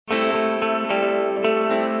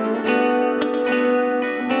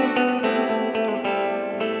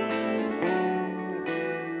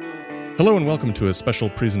Hello and welcome to a special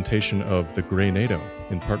presentation of The Grey NATO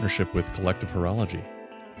in partnership with Collective Horology.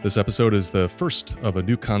 This episode is the first of a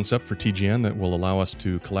new concept for TGN that will allow us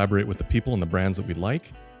to collaborate with the people and the brands that we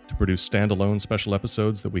like to produce standalone special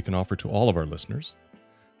episodes that we can offer to all of our listeners.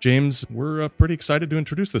 James, we're pretty excited to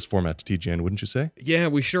introduce this format to TGN, wouldn't you say? Yeah,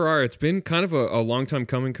 we sure are. It's been kind of a long time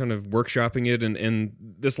coming, kind of workshopping it, and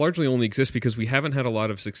this largely only exists because we haven't had a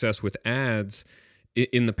lot of success with ads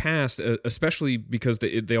in the past, especially because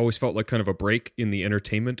they always felt like kind of a break in the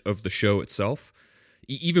entertainment of the show itself.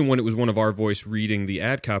 Even when it was one of our voice reading the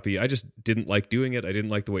ad copy, I just didn't like doing it. I didn't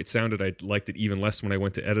like the way it sounded. I liked it even less when I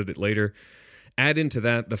went to edit it later. Add into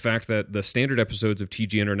that the fact that the standard episodes of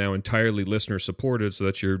TGN are now entirely listener supported, so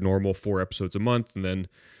that's your normal 4 episodes a month, and then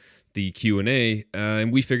the Q&A,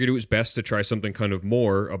 and we figured it was best to try something kind of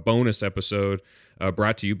more, a bonus episode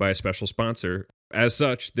brought to you by a special sponsor. As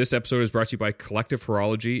such, this episode is brought to you by Collective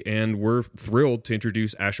Horology, and we're thrilled to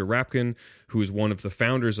introduce Asher Rapkin, who is one of the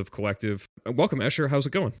founders of Collective. Welcome, Asher. How's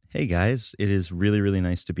it going? Hey, guys. It is really, really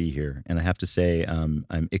nice to be here. And I have to say, I'm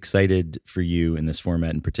excited for you in this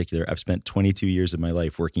format in particular. I've spent 22 years of my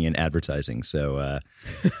life working in advertising, so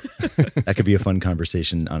that could be a fun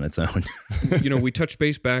conversation on its own. We touched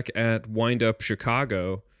base back at Wind Up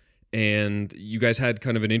Chicago, and you guys had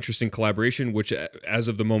kind of an interesting collaboration, which as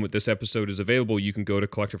of the moment this episode is available, you can go to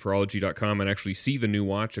collectivehorology.com and actually see the new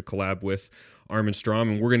watch, a collab with Armin Strom,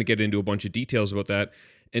 and we're going to get into a bunch of details about that.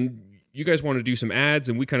 And you guys want to do some ads,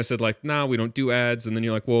 and we kind of said like, nah, we don't do ads. And then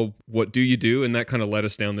you're like, well, what do you do? And that kind of led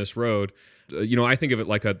us down this road. I think of it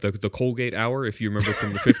like the Colgate hour, if you remember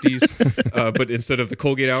from the 50s. But instead of the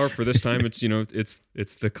Colgate hour for this time, it's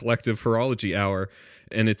the Collective Horology hour.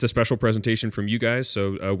 And it's a special presentation from you guys,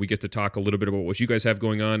 so we get to talk a little bit about what you guys have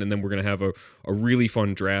going on, and then we're going to have a really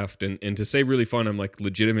fun draft. And to say really fun, I'm like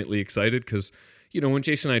legitimately excited because, when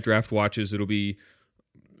Jason and I draft watches, it'll be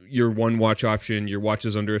your one watch option, your watch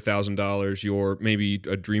is under $1,000, your maybe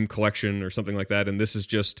a dream collection or something like that. And this is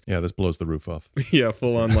just... Yeah, this blows the roof off. Yeah,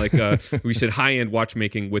 full on like, we said high-end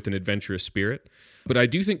watchmaking with an adventurous spirit. But I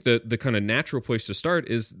do think that the kind of natural place to start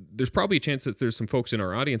is there's probably a chance that there's some folks in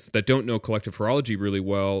our audience that don't know Collective Horology really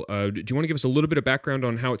well. Do you want to give us a little bit of background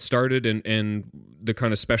on how it started and the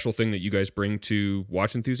kind of special thing that you guys bring to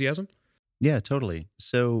watch enthusiasm? Yeah, totally.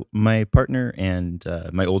 So my partner and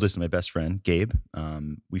my oldest and my best friend, Gabe,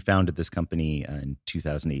 we founded this company in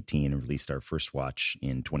 2018 and released our first watch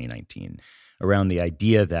in 2019 around the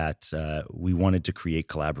idea that we wanted to create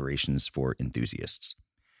collaborations for enthusiasts.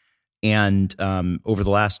 And over the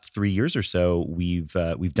last 3 years or so, we've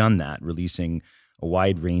done that, releasing a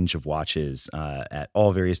wide range of watches at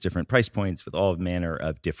all various different price points with all manner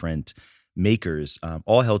of different makers,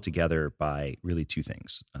 all held together by really 2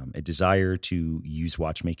 things: a desire to use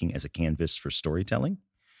watchmaking as a canvas for storytelling,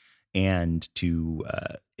 and to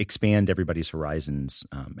expand everybody's horizons.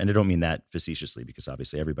 And I don't mean that facetiously, because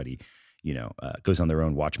obviously everybody, goes on their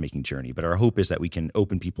own watchmaking journey. But our hope is that we can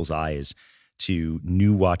open people's eyes to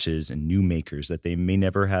new watches and new makers that they may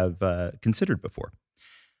never have considered before.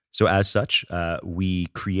 So as such, we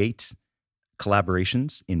create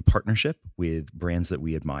collaborations in partnership with brands that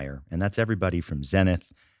we admire. And that's everybody from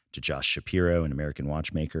Zenith to Josh Shapiro, an American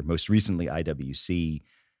watchmaker, most recently IWC,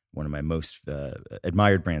 one of my most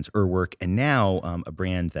admired brands, Urwerk, and now a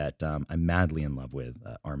brand that I'm madly in love with,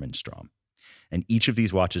 Armin Strom. And each of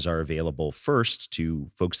these watches are available first to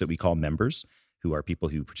folks that we call members, who are people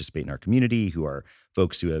who participate in our community, who are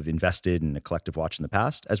folks who have invested in a Collective watch in the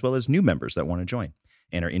past, as well as new members that want to join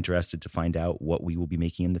and are interested to find out what we will be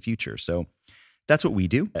making in the future. So that's what we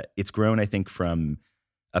do. It's grown, I think, from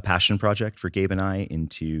a passion project for Gabe and I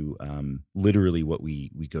into literally what we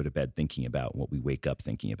go to bed thinking about, what we wake up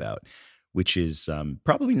thinking about, which is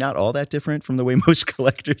probably not all that different from the way most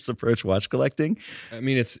collectors approach watch collecting. I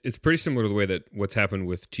mean, it's pretty similar to the way that what's happened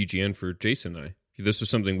with TGN for Jason and I. This was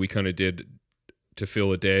something we kind of did to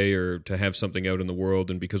fill a day or to have something out in the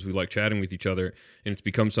world, and because we like chatting with each other, and it's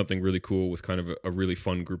become something really cool with kind of a really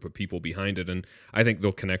fun group of people behind it. And I think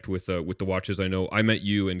they'll connect with the watches. I know I met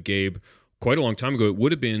you and Gabe quite a long time ago. It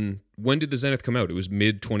would have been, when did the Zenith come out? It was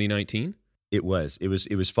mid 2019. It was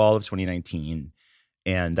fall of 2019.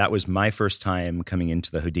 And that was my first time coming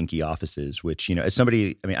into the Hodinkee offices, which, as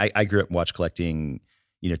somebody, I grew up watch collecting,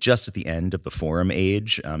 just at the end of the forum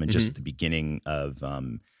age, and just at the beginning of,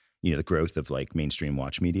 the growth of like mainstream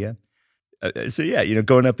watch media. So yeah,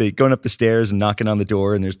 going up the stairs and knocking on the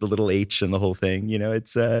door, and there's the little H and the whole thing.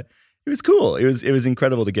 It was cool. It was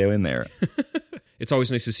incredible to go in there. It's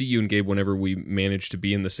always nice to see you and Gabe whenever we manage to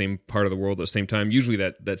be in the same part of the world at the same time. Usually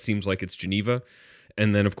that seems like it's Geneva.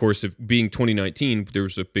 And then, of course, if being 2019, there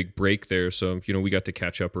was a big break there. So, we got to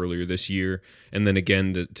catch up earlier this year. And then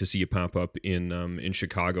again, to see you pop up in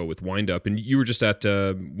Chicago with Wind Up. And you were just at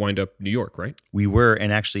Wind Up New York, right? We were.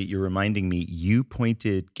 And actually, you're reminding me, you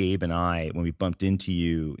pointed Gabe and I, when we bumped into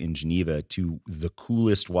you in Geneva, to the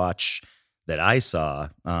coolest watch that I saw,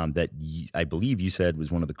 I believe you said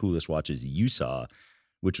was one of the coolest watches you saw,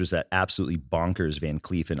 which was that absolutely bonkers Van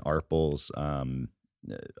Cleef & Arpels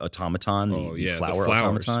automaton, the flower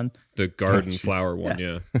automaton, the garden flower one.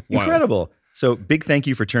 Yeah. Incredible. So big thank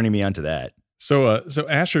you for turning me on to that. So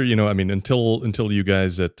Asher, until you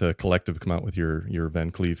guys at Collective come out with your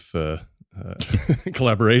Van Cleef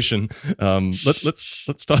collaboration,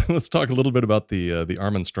 let's talk a little bit about the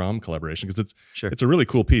Armin Strom collaboration, because it's a really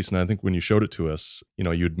cool piece. And I think when you showed it to us,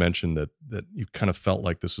 you had mentioned that you kind of felt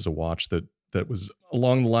like this was a watch that was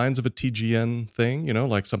along the lines of a TGN thing,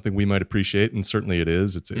 like something we might appreciate, and certainly it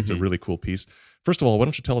is. It's a really cool piece. First of all, why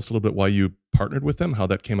don't you tell us a little bit why you partnered with them, how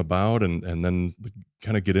that came about, and then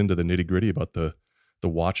kind of get into the nitty gritty about the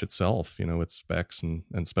watch itself, its specs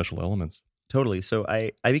and special elements. Totally. So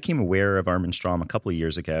I became aware of Armin Strom a couple of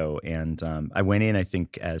years ago, and I went in, I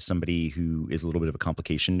think, as somebody who is a little bit of a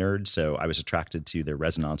complication nerd. So I was attracted to their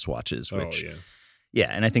resonance watches, which. Yeah,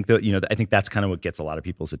 and I think I think that's kind of what gets a lot of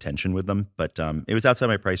people's attention with them. But it was outside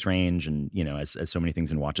my price range, and as so many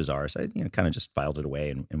things in watches are, so I kind of just filed it away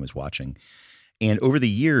and was watching. And over the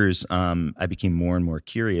years, I became more and more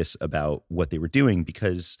curious about what they were doing,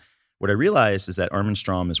 because what I realized is that Armin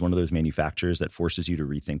Strom is one of those manufacturers that forces you to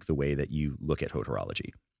rethink the way that you look at haute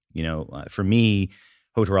horology. For me,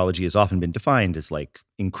 haute horology has often been defined as like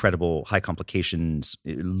incredible, high complications,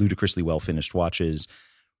 ludicrously well finished watches.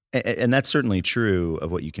 And that's certainly true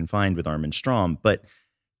of what you can find with Armin Strom, but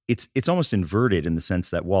it's almost inverted in the sense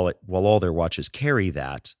that while all their watches carry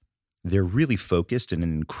that, they're really focused in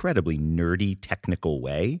an incredibly nerdy, technical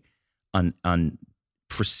way on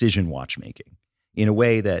precision watchmaking in a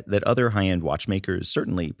way that other high-end watchmakers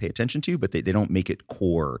certainly pay attention to, but they don't make it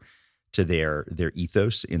core to their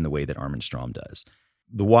ethos in the way that Armin Strom does.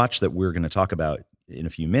 The watch that we're going to talk about in a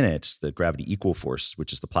few minutes, the Gravity Equal Force,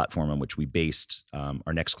 which is the platform on which we based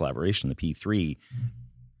our next collaboration, the P3,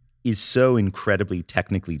 is so incredibly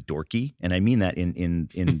technically dorky, and I mean that in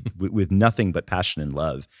with nothing but passion and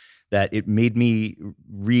love, that it made me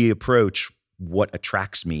reapproach what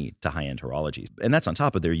attracts me to high-end horology. And that's on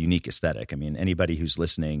top of their unique aesthetic. I mean, anybody who's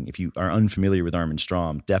listening, if you are unfamiliar with Armin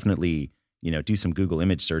Strom, definitely do some Google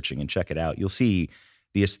image searching and check it out. You'll see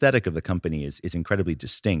the aesthetic of the company is incredibly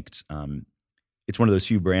distinct. It's one of those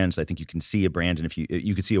few brands I think you can see a brand, and if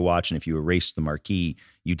you could see a watch, and if you erased the marquee,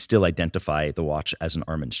 you'd still identify the watch as an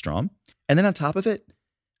Armin Strom. And then on top of it,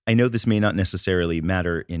 I know this may not necessarily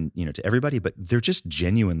matter to everybody, but they're just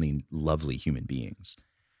genuinely lovely human beings.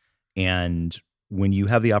 And when you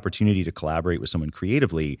have the opportunity to collaborate with someone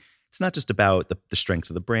creatively, it's not just about the strength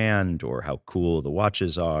of the brand or how cool the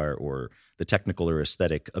watches are or the technical or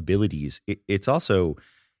aesthetic abilities. It's also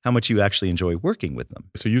how much you actually enjoy working with them.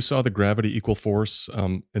 So you saw the Gravity Equal Force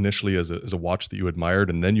initially as a watch that you admired,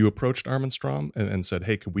 and then you approached Armin Strom and said,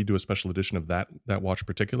 hey, could we do a special edition of that watch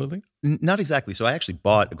particularly? Not exactly. So I actually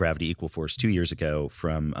bought a Gravity Equal Force 2 years ago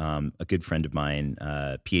from a good friend of mine,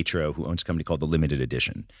 Pietro, who owns a company called The Limited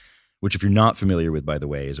Edition, which, if you're not familiar with, by the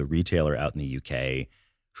way, is a retailer out in the UK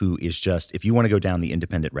who is just, if you want to go down the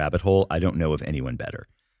independent rabbit hole, I don't know of anyone better.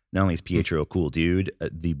 Not only is Pietro a cool dude,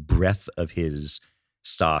 the breadth of his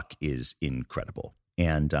stock is incredible.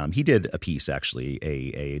 And he did a piece, actually,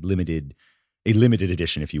 a limited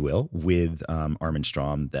edition, if you will, with Armin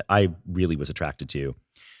Strom that I really was attracted to.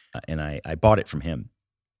 And I bought it from him.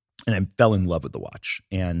 And I fell in love with the watch.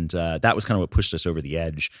 And that was kind of what pushed us over the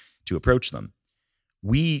edge to approach them.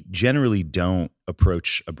 We generally don't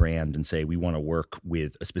approach a brand and say we want to work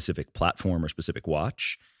with a specific platform or specific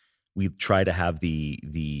watch. We try to have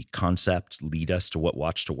the concept lead us to what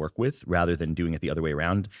watch to work with rather than doing it the other way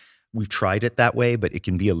around. We've tried it that way, but it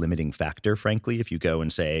can be a limiting factor, frankly, if you go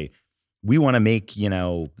and say, we want to make,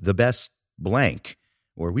 the best blank,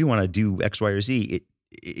 or we want to do X, Y, or Z.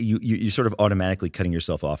 You're sort of automatically cutting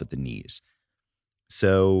yourself off at the knees.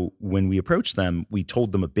 So when we approached them, we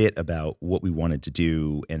told them a bit about what we wanted to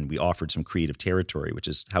do, and we offered some creative territory, which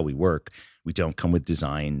is how we work. We don't come with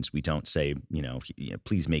designs. We don't say,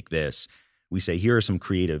 please make this. We say, here are some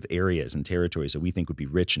creative areas and territories that we think would be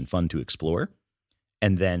rich and fun to explore.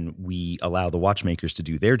 And then we allow the watchmakers to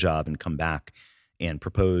do their job and come back and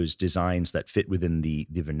propose designs that fit within the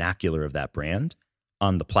vernacular of that brand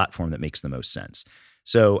on the platform that makes the most sense.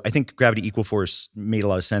 So I think Gravity Equal Force made a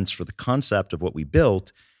lot of sense for the concept of what we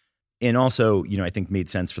built. And also, I think made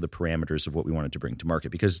sense for the parameters of what we wanted to bring to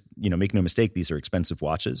market because, make no mistake, these are expensive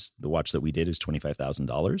watches. The watch that we did is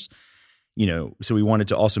 $25,000. So we wanted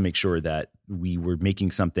to also make sure that we were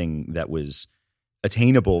making something that was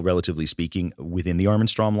attainable, relatively speaking, within the Arm &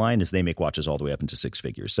 Strom line, as they make watches all the way up into six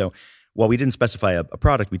figures. So while we didn't specify a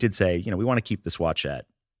product, we did say, we want to keep this watch at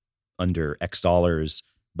under X dollars,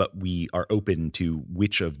 but we are open to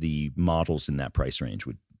which of the models in that price range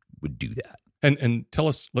would do that. And tell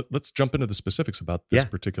us, let's jump into the specifics about this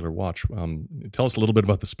particular watch. Tell us a little bit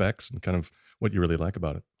about the specs and kind of what you really like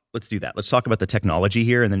about it. Let's do that. Let's talk about the technology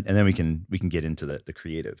here, and then we can get into the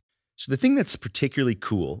creative. So the thing that's particularly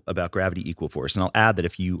cool about gravity equal force, and I'll add that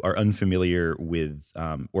if you are unfamiliar with,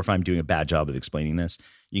 or if I'm doing a bad job of explaining this,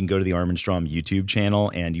 you can go to the Arm & Strom YouTube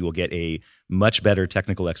channel and you will get a much better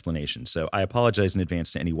technical explanation. So I apologize in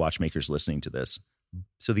advance to any watchmakers listening to this.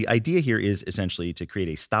 So the idea here is essentially to create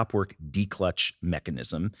a stop-work declutch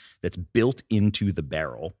mechanism that's built into the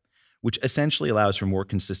barrel, which essentially allows for more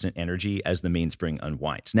consistent energy as the mainspring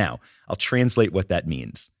unwinds. Now, I'll translate what that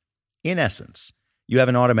means. In essence, you have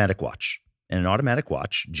an automatic watch, and an automatic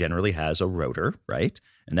watch generally has a rotor, right?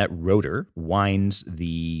 And that rotor winds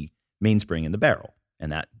the mainspring in the barrel, and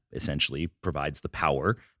that essentially provides the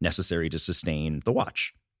power necessary to sustain the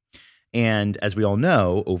watch. And as we all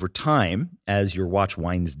know, over time, as your watch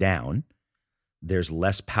winds down, there's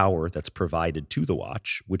less power that's provided to the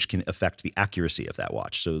watch, which can affect the accuracy of that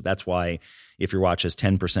watch. So that's why if your watch has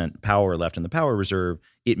 10% power left in the power reserve,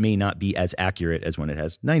 it may not be as accurate as when it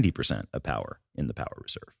has 90% of power in the power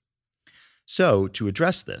reserve. So to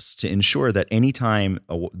address this, to ensure that any time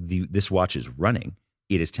this watch is running,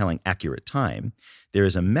 it is telling accurate time, there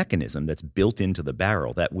is a mechanism that's built into the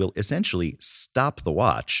barrel that will essentially stop the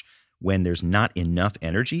watch when there's not enough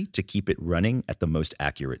energy to keep it running at the most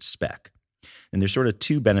accurate spec. And there's sort of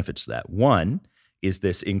two benefits to that. One is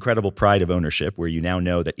this incredible pride of ownership where you now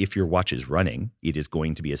know that if your watch is running, it is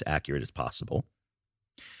going to be as accurate as possible.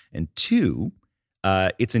 And two,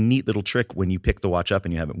 it's a neat little trick when you pick the watch up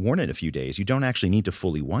and you haven't worn it in a few days. You don't actually need to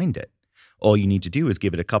fully wind it. All you need to do is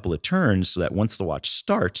give it a couple of turns so that once the watch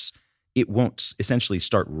starts, it won't essentially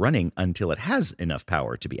start running until it has enough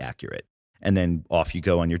power to be accurate. And then off you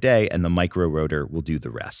go on your day, and the micro rotor will do the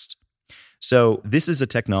rest. So this is a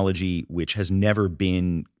technology which has never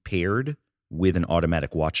been paired with an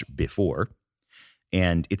automatic watch before,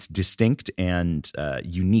 and it's distinct and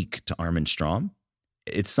unique to Arm & Strom.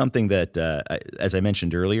 It's something that, as I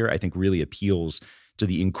mentioned earlier, I think really appeals to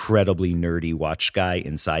the incredibly nerdy watch guy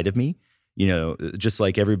inside of me. Just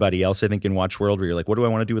like everybody else, I think, in watch world, where you're like, what do I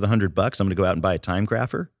want to do with $100? I'm going to go out and buy a time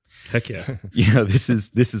grapher. Heck yeah. This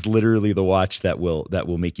is literally the watch that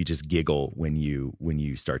will make you just giggle when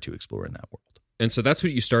you start to explore in that world. And so that's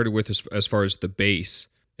what you started with as far as the base.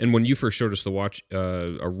 And when you first showed us the watch,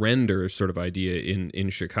 a render sort of idea in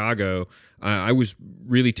Chicago, I was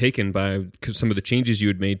really taken by some of the changes you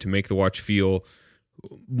had made to make the watch feel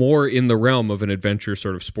more in the realm of an adventure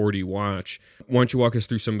sort of sporty watch. Why don't you walk us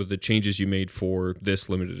through some of the changes you made for this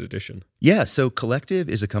limited edition? Yeah, so Collective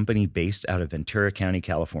is a company based out of Ventura County,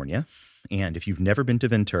 California. And if you've never been to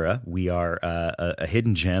Ventura, we are a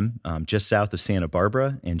hidden gem just south of Santa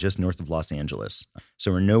Barbara and just north of Los Angeles.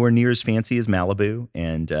 So we're nowhere near as fancy as Malibu,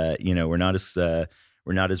 and we're not as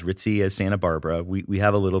ritzy as Santa Barbara. We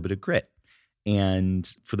have a little bit of grit. And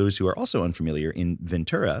for those who are also unfamiliar, in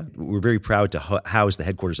Ventura, we're very proud to house the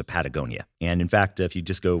headquarters of Patagonia. And in fact, if you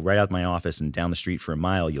just go right out my office and down the street for a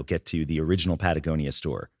mile, you'll get to the original Patagonia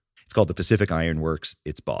store. It's called the Pacific Iron Works.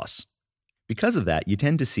 It's boss. Because of that, you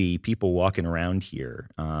tend to see people walking around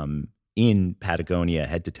here in Patagonia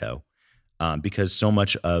head to toe because so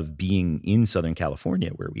much of being in Southern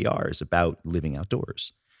California, where we are, is about living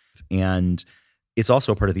outdoors. And it's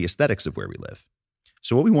also a part of the aesthetics of where we live.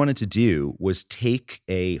 So what we wanted to do was take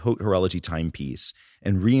a haute horology timepiece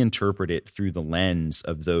and reinterpret it through the lens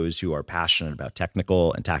of those who are passionate about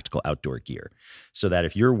technical and tactical outdoor gear. So that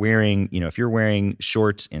if you're wearing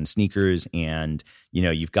shorts and sneakers and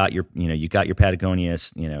you've got your Patagonia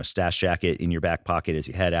stash jacket in your back pocket as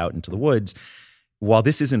you head out into the woods, while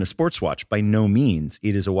this isn't a sports watch, by no means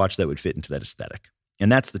it is a watch that would fit into that aesthetic.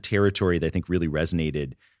 And that's the territory that I think really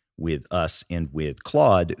resonated with us and with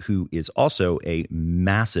Claude, who is also a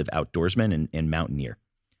massive outdoorsman and mountaineer.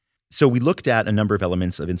 So we looked at a number of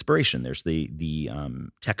elements of inspiration. There's the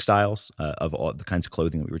textiles of all the kinds of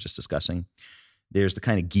clothing that we were just discussing. There's the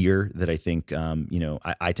kind of gear that I think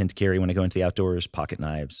I tend to carry when I go into the outdoors, pocket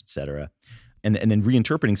knives, etc. And then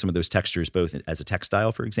reinterpreting some of those textures both as a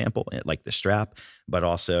textile, for example, like the strap, but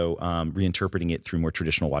also reinterpreting it through more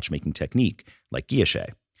traditional watchmaking technique like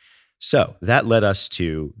guilloche. So that led us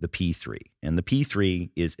to the P3. And the P3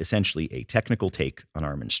 is essentially a technical take on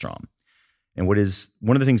Arm & Strom. And what is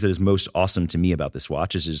one of the things that is most awesome to me about this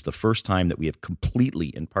watch is the first time that we have completely,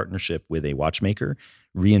 in partnership with a watchmaker,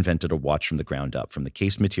 reinvented a watch from the ground up, from the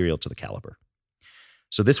case material to the caliber.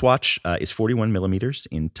 So this watch is 41 millimeters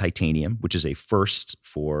in titanium, which is a first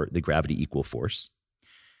for the gravity equal force.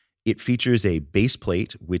 It features a base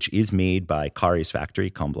plate, which is made by Kari's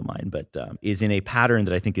factory, Comblamine, but is in a pattern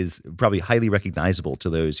that I think is probably highly recognizable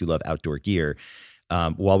to those who love outdoor gear.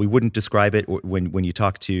 While we wouldn't describe it when you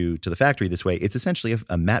talk to the factory this way, it's essentially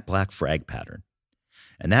a matte black frag pattern.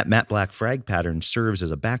 And that matte black frag pattern serves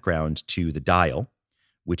as a background to the dial,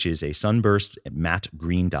 which is a sunburst matte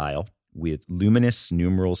green dial with luminous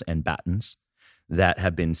numerals and battens that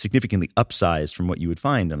have been significantly upsized from what you would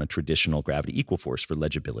find on a traditional gravity equal force for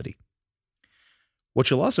legibility. What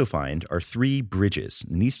you'll also find are 3 bridges.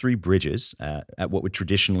 And these 3 bridges at what would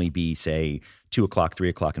traditionally be, say, 2 o'clock, 3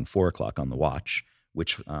 o'clock, and 4 o'clock on the watch,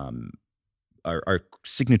 which are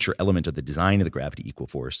signature element of the design of the gravity equal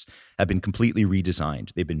force, have been completely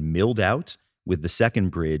redesigned. They've been milled out, with the second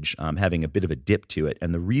bridge having a bit of a dip to it.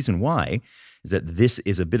 And the reason why is that this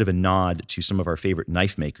is a bit of a nod to some of our favorite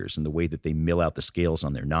knife makers and the way that they mill out the scales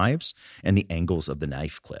on their knives and the angles of the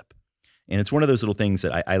knife clip. And it's one of those little things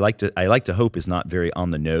that I like to hope is not very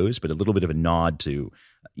on the nose, but a little bit of a nod to,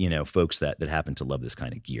 folks that happen to love this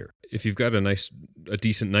kind of gear. If you've got a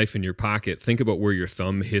decent knife in your pocket, think about where your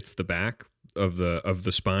thumb hits the back of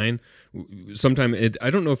the spine. Sometimes I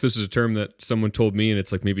don't know if this is a term that someone told me, and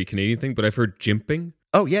it's like maybe a Canadian thing, but I've heard jimping.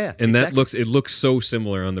 Oh yeah, and exactly. it looks so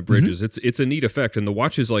similar on the bridges. Mm-hmm. It's a neat effect, and the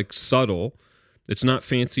watch is like subtle. It's not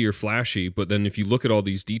fancy or flashy, but then if you look at all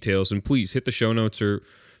these details, and please hit the show notes or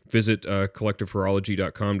visit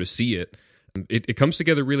collectivehorology.com to see it. It comes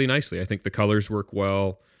together really nicely. I think the colors work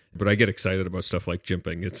well. But I get excited about stuff like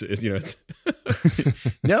jimping. It's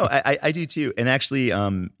No, I do too. And actually,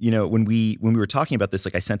 when we were talking about this,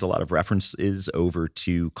 like I sent a lot of references over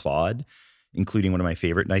to Claude, including one of my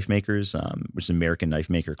favorite knife makers, which is an American knife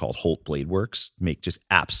maker called Holt Blade Works, make just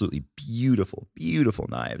absolutely beautiful, beautiful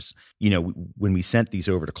knives. When we sent these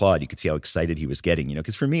over to Claude, you could see how excited he was getting.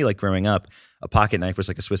 Because for me, like growing up, a pocket knife was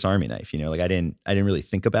like a Swiss Army knife. I didn't really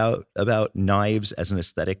think about knives as an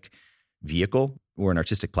aesthetic vehicle or an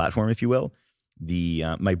artistic platform, if you will.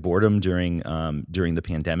 My boredom during the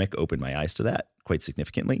pandemic opened my eyes to that quite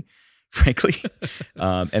significantly, frankly.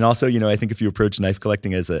 And also, I think if you approach knife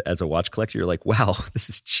collecting as a watch collector, you're like, wow, this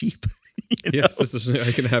is cheap. Yes,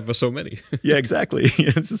 I can have so many. Yeah, exactly.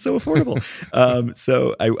 This is so affordable.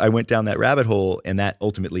 So I went down that rabbit hole, and that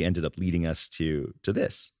ultimately ended up leading us to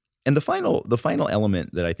this. And the final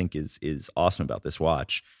element that I think is awesome about this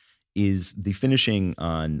watch is the finishing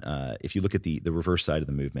on, if you look at the reverse side of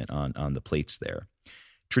the movement on the plates there.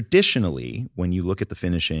 Traditionally, when you look at the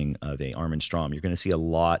finishing of a Arm & Strom, you're going to see a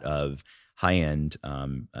lot of high-end,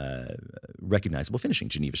 recognizable finishing,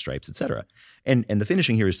 Geneva stripes, et cetera. And the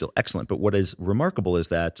finishing here is still excellent, but what is remarkable is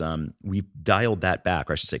that we've dialed that back,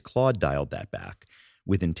 or I should say Claude dialed that back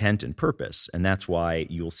with intent and purpose, and that's why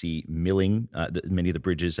you'll see milling. Many of the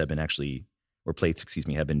bridges have been plates,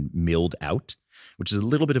 have been milled out, which is a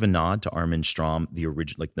little bit of a nod to Arm & Strom, the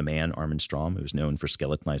original, like the man Arm & Strom, who's known for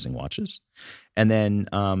skeletonizing watches, and then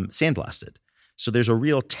sandblasted. So there's a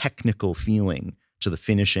real technical feeling to the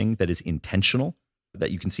finishing that is intentional,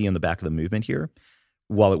 that you can see on the back of the movement here.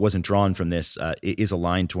 While it wasn't drawn from this, it is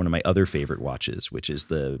aligned to one of my other favorite watches, which is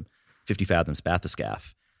the 50 Fathoms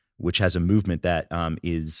Bathyscaphe, which has a movement that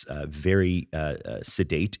is very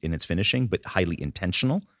sedate in its finishing, but highly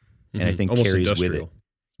intentional. And I think almost carries industrial. with it.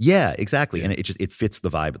 Yeah, exactly. Yeah. And it fits the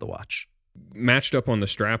vibe of the watch. Matched up on the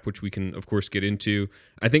strap, which we can of course get into.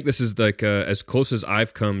 I think this is like as close as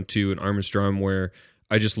I've come to an Arm & Strom where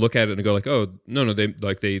I just look at it and go like, oh no,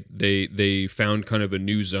 they found kind of a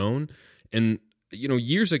new zone. And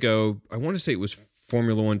years ago, I want to say it was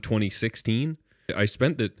Formula One 2016. I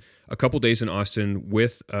spent a couple days in Austin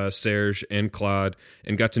with Serge and Claude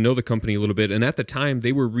and got to know the company a little bit. And at the time,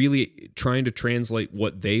 they were really trying to translate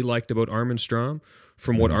what they liked about Arm & Strom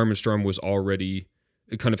from what Arm & Strom had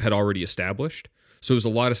already established. So it was a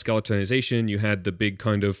lot of skeletonization. You had the big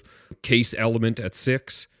kind of case element at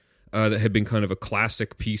 6 that had been kind of a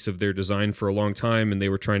classic piece of their design for a long time, and they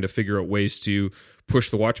were trying to figure out ways to push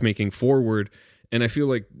the watchmaking forward. And I feel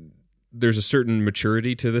like there's a certain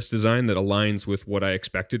maturity to this design that aligns with what I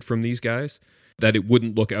expected from these guys, that it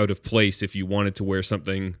wouldn't look out of place if you wanted to wear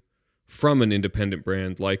something from an independent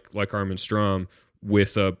brand like Arm & Strom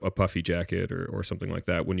with a puffy jacket or something like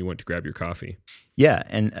that when you went to grab your coffee. Yeah.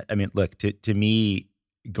 And I mean, look, to me,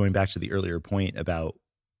 going back to the earlier point about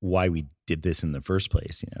why we did this in the first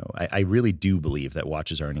place. I really do believe that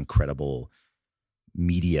watches are an incredible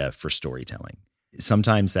media for storytelling.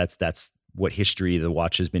 Sometimes that's what history the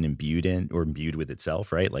watch has been imbued with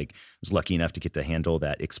itself, right? Like, I was lucky enough to get to handle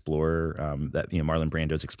that Explorer, that Marlon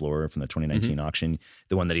Brando's Explorer from the 2019 auction,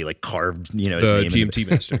 the one that he like carved, his the name GMT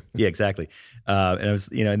Master. Yeah, exactly. And I was,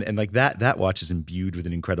 and like that watch is imbued with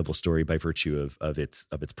an incredible story by virtue of its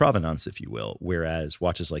provenance, if you will. Whereas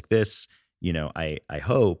watches like this, I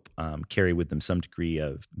hope carry with them some degree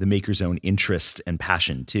of the maker's own interest and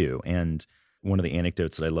passion too. And one of the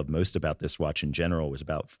anecdotes that I love most about this watch in general was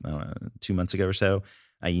about 2 months ago or so.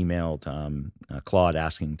 I emailed Claude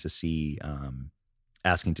asking to see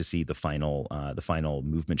the final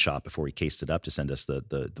movement shot before he cased it up to send us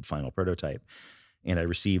the final prototype. And I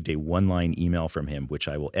received a one-line email from him, which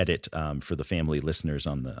I will edit for the family listeners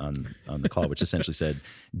on the call, which essentially said,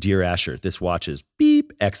 "Dear Asher, this watch is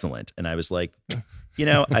beep excellent." And I was like,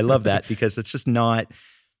 I love that, because that's not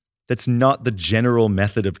the general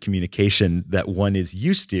method of communication that one is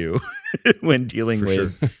used to when dealing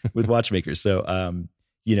with watchmakers. So,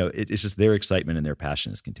 it's just their excitement and their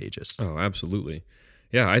passion is contagious. Oh, absolutely.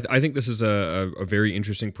 Yeah, I think this is a very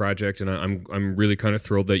interesting project, and I'm really kind of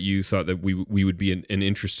thrilled that you thought that we would be an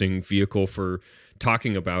interesting vehicle for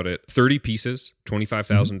talking about it. 30 pieces,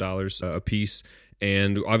 $25,000 a piece.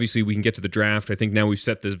 And obviously we can get to the draft. I think now we've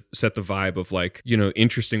set the vibe of like,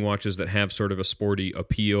 interesting watches that have sort of a sporty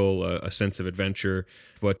appeal, a sense of adventure.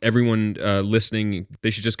 But everyone listening,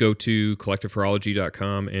 they should just go to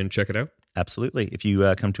collectivehorology.com and check it out. Absolutely. If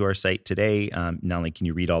you come to our site today, not only can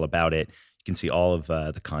you read all about it, you can see all of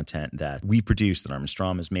the content that we produce, that Armin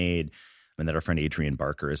Strom has made, and that our friend Adrian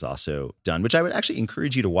Barker has also done, which I would actually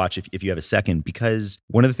encourage you to watch if you have a second, because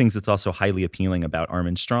one of the things that's also highly appealing about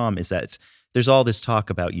Armin Strom is that there's all this talk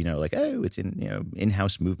about, like, oh, it's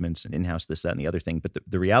in-house movements and in-house this, that, and the other thing. But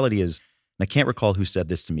the reality is, and I can't recall who said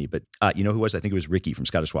this to me, but who was? I think it was Ricky from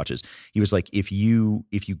Scottish Watches. He was like, if you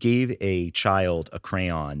gave a child a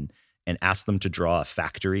crayon and asked them to draw a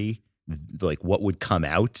factory, like what would come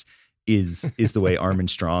out is the way Armin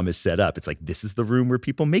Strom is set up. It's like, this is the room where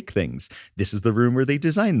people make things. This is the room where they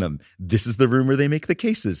design them. This is the room where they make the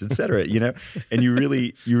cases, et cetera, and you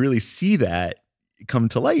really see that come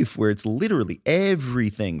to life, where it's literally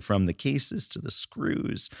everything from the cases to the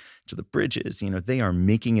screws to the bridges. They are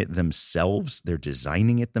making it themselves. They're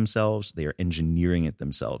designing it themselves. They are engineering it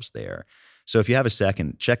themselves there. So if you have a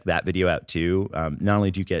second, check that video out too. Not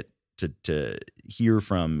only do you get to hear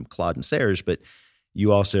from Claude and Serge, but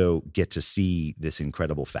you also get to see this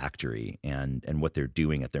incredible factory and what they're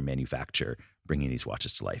doing at their manufacture, bringing these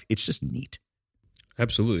watches to life. It's just neat.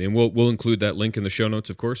 Absolutely, and we'll include that link in the show notes,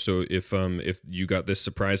 of course. So if you got this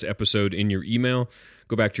surprise episode in your email,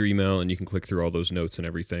 go back to your email and you can click through all those notes and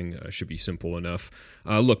everything. Should be simple enough.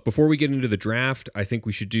 Look, before we get into the draft, I think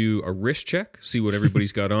we should do a wrist check, see what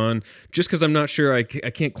everybody's got on. Just because I'm not sure, I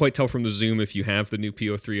can't quite tell from the Zoom if you have the new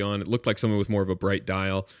P03 on. It looked like someone with more of a bright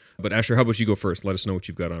dial. But Asher, how about you go first? Let us know what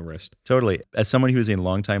you've got on wrist. Totally. As someone who is a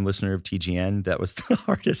longtime listener of TGN, that was the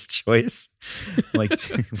hardest choice. Like,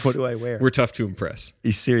 what do I wear? We're tough to impress.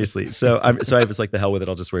 Seriously. So I was like, the hell with it.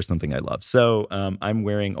 I'll just wear something I love. So I'm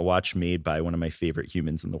wearing a watch made by one of my favorite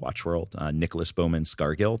humans in the watch world, Nicholas Bowman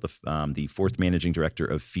Scargill, the fourth managing director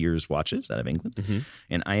of Fears Watches out of England. Mm-hmm.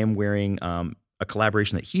 And I am wearing a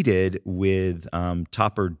collaboration that he did with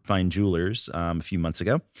Topper Fine Jewelers a few months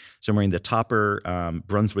ago. So I'm wearing the Topper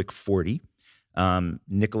Brunswick 40.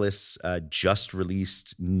 Nicholas just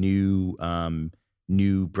released new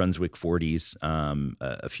Brunswick 40s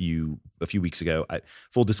a few weeks ago.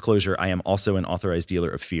 Full disclosure, I am also an authorized dealer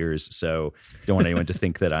of Fears, so don't want anyone to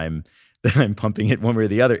think that I'm pumping it one way or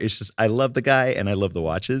the other. It's just, I love the guy and I love the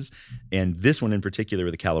watches. And this one in particular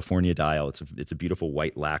with the California dial, it's a beautiful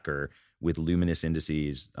white lacquer with luminous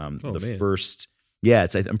indices. First,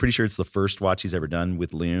 I'm pretty sure it's the first watch he's ever done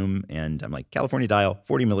with lume. And I'm like, California dial,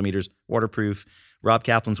 40 millimeters, waterproof. Rob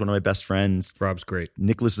Kaplan's one of my best friends. Rob's great.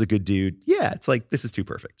 Nicholas is a good dude. Yeah, it's like, this is too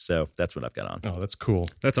perfect. So that's what I've got on. Oh, that's cool.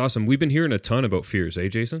 That's awesome. We've been hearing a ton about Fears,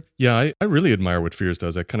 Jason? Yeah, I really admire what Fears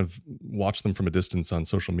does. I kind of watch them from a distance on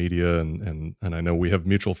social media, and I know we have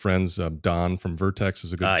mutual friends. Don from Vertex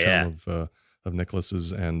is a good chum of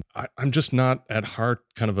Nicholas's, and I'm just not at heart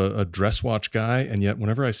kind of a dress watch guy, and yet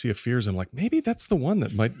whenever I see a Fears, I'm like, maybe that's the one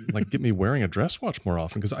that might like get me wearing a dress watch more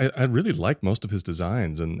often, because I really like most of his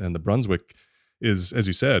designs, and the Brunswick is, as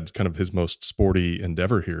you said, kind of his most sporty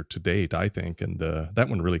endeavor here to date, I think, and that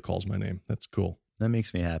one really calls my name. That's cool. That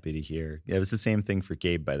makes me happy to hear. Yeah, it was the same thing for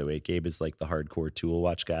Gabe, by the way. Gabe is like the hardcore tool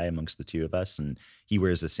watch guy amongst the two of us, and he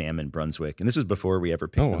wears a Salmon Brunswick, and this was before we ever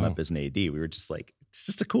picked him up as an AD. We were just like, it's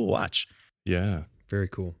just a cool watch. Yeah. Very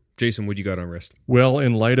cool. Jason, what you got on wrist? Well,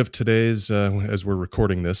 in light of today's, as we're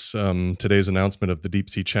recording this, today's announcement of the Deep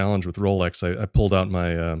Sea Challenge with Rolex, I pulled out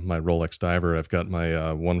my my Rolex diver. I've got my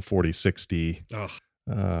 14060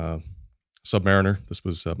 Submariner. This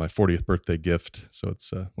was my 40th birthday gift. So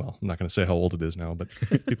it's, well, I'm not going to say how old it is now, but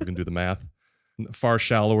people can do the math. Far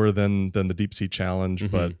shallower than the Deep Sea Challenge,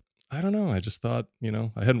 but I don't know. I just thought,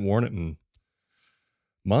 I hadn't worn it in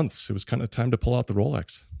months. It was kind of time to pull out the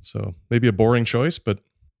Rolex. So maybe a boring choice, but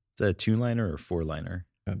Is that a 2-liner or 4-liner?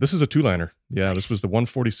 this is a 2-liner. Yeah, Nice. This was the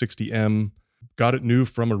 14060M. Got it new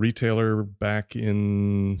from a retailer back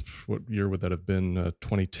in, what year would that have been?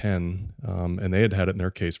 2010. And they had it in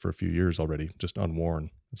their case for a few years already, just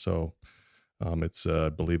unworn. So it's, I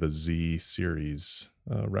believe, a Z series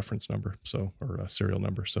reference number, or a serial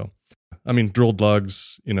number. So, I mean, drilled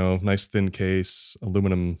lugs, nice thin case,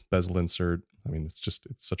 aluminum bezel insert. I mean, it's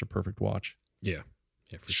such a perfect watch. Yeah.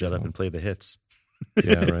 Shut up and play the hits.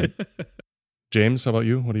 Yeah, right. James, how about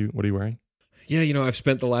you? What are you wearing? Yeah, I've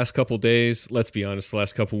spent the last couple days, let's be honest, the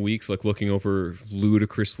last couple weeks, like looking over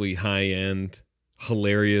ludicrously high-end,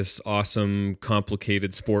 hilarious, awesome,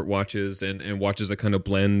 complicated sport watches and watches that kind of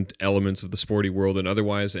blend elements of the sporty world and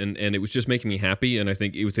otherwise. And it was just making me happy. And I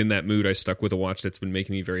think within that mood, I stuck with a watch that's been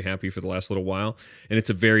making me very happy for the last little while. And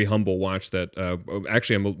it's a very humble watch that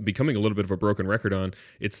actually I'm becoming a little bit of a broken record on.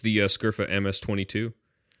 It's the Scurfa MS22.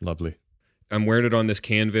 Lovely. I'm wearing it on this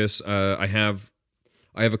canvas. I have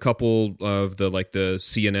a couple of the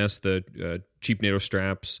CNS, the cheap NATO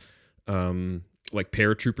straps, like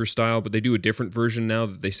paratrooper style, but they do a different version now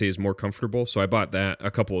that they say is more comfortable. So I bought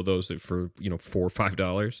a couple of those for $4 or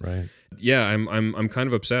 $5. Right. Yeah, I'm kind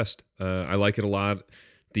of obsessed. I like it a lot.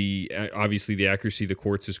 Obviously the accuracy, the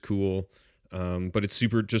quartz is cool, but it's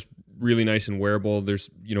super just really nice and wearable.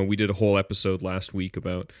 There's we did a whole episode last week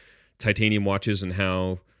about titanium watches and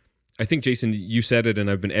how. I think, Jason, you said it, and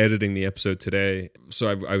I've been editing the episode today, so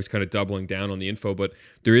I was kind of doubling down on the info, but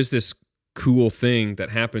there is this cool thing that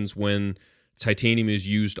happens when titanium is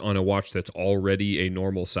used on a watch that's already a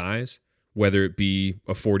normal size, whether it be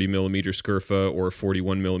a 40 millimeter Scurfa or a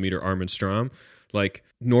 41 millimeter Arm & Strom. Like,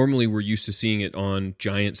 normally we're used to seeing it on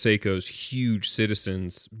giant Seikos, huge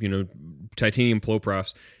Citizens, titanium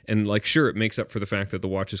Ploprofs, and sure, it makes up for the fact that the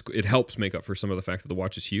watch it helps make up for some of the fact that the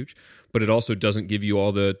watch is huge, but it also doesn't give you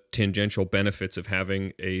all the tangential benefits of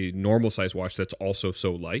having a normal size watch that's also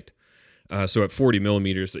so light. So at 40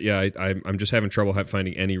 millimeters, yeah, I'm just having trouble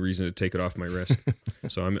finding any reason to take it off my wrist.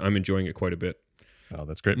 So I'm enjoying it quite a bit. Oh,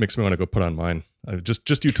 that's great. Makes me want to go put on mine.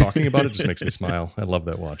 Just you talking about it just makes me smile. I love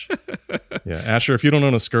that watch. Yeah, Asher, if you don't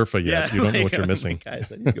own a Scurfa yet, you don't know what you're missing.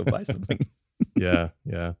 Guys, I need to go buy something. Yeah.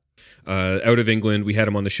 Out of England, we had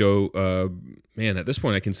him on the show. Man, at this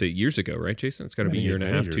point, I can say years ago, right, Jason? It's got to be a year and a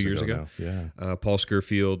half, 2 years ago. Yeah. Paul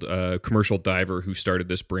Skurfield, commercial diver who started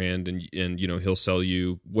this brand, and he'll sell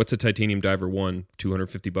you what's a titanium diver one,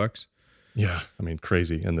 $250. Yeah, I mean,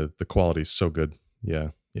 crazy, and the quality is so good.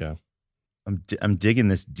 Yeah. I'm digging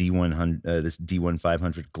this D100, this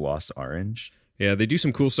D1500 gloss orange. Yeah, they do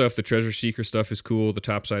some cool stuff. The Treasure Seeker stuff is cool. The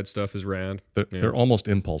topside stuff is rad. They're almost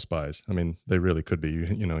impulse buys. I mean, they really could be.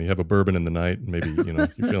 You have a bourbon in the night, and maybe you're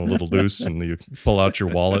feeling a little loose, and you pull out your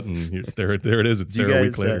wallet, and there it is. It's there a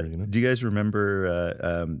week later. Do you guys remember?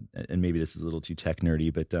 And maybe this is a little too tech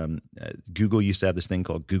nerdy, but Google used to have this thing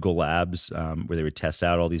called Google Labs, where they would test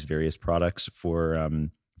out all these various products for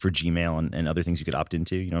Gmail and other things you could opt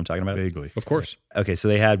into. You know what I'm talking about? Vaguely. Of course. Okay, so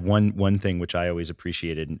they had one thing which I always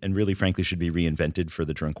appreciated and really frankly should be reinvented for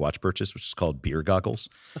the drunk watch purchase, which is called beer goggles.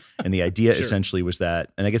 And the idea essentially was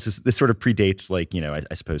that, and I guess this sort of predates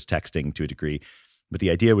I suppose texting to a degree, but the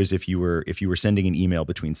idea was if you were sending an email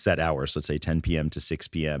between set hours, let's say 10 p.m. to 6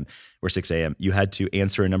 p.m. or 6 a.m., you had to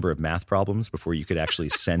answer a number of math problems before you could actually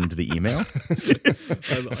send the email.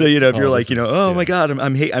 So, if you're my God,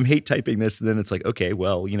 I'm hate typing this, then it's like, okay,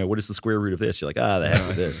 well, what is the square root of this? You're like, the heck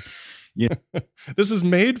with this. This is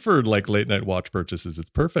made for late night watch purchases. It's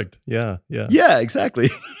perfect. Yeah, exactly.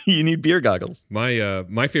 You need beer goggles.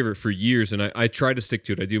 My favorite for years, and I try to stick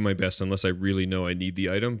to it. I do my best unless I really know I need the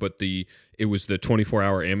item, but it was the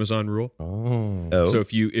 24-hour Amazon rule. Oh. So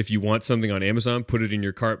if you want something on Amazon, put it in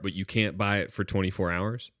your cart, but you can't buy it for 24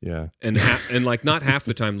 hours. Yeah. And not half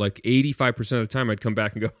the time, 85% of the time I'd come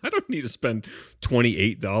back and go, I don't need to spend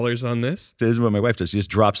 $28 on this. This is what my wife does. She just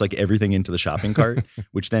drops everything into the shopping cart,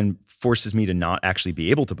 which then forces me to not actually be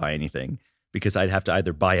able to buy anything because I'd have to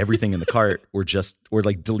either buy everything in the cart or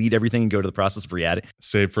delete everything and go to the process of re-adding.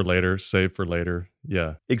 Save for later.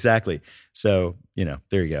 Yeah. Exactly. So,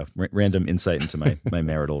 there you go. Random insight into my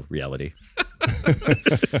marital reality.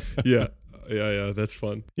 Yeah. Yeah. That's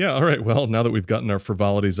fun. Yeah, all right. Well, now that we've gotten our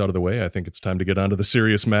frivolities out of the way, I think it's time to get on to the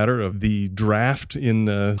serious matter of the draft in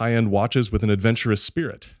high-end watches with an adventurous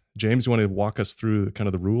spirit. James, you want to walk us through kind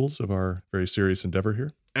of the rules of our very serious endeavor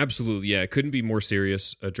here? Absolutely, yeah. It couldn't be more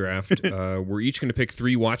serious, a draft. We're each going to pick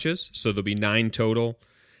 3 watches, so there'll be 9 total.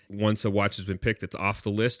 Once a watch has been picked, it's off the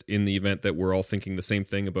list in the event that we're all thinking the same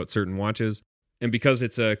thing about certain watches. And because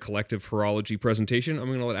it's a collective horology presentation, I'm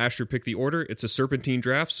going to let Asher pick the order. It's a serpentine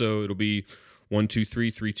draft, so it'll be 1, 2, 3,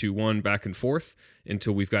 3, 2, 1, back and forth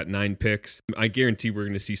until we've got 9 picks. I guarantee we're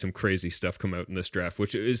going to see some crazy stuff come out in this draft,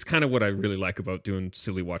 which is kind of what I really like about doing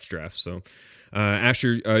silly watch drafts. So,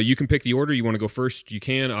 Asher, you can pick the order. You want to go first? You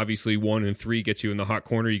can. Obviously, 1 and 3 get you in the hot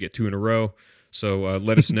corner. You get 2 in a row. So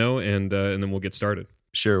let us know, and then we'll get started.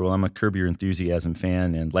 Sure. Well, I'm a Curb Your Enthusiasm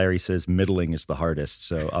fan, and Larry says middling is the hardest,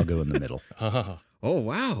 so I'll go in the middle. Oh,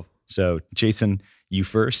 wow. So, Jason, you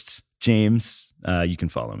first. James, you can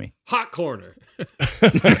follow me. Hot corner.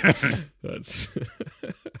 That's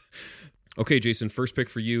okay, Jason. First pick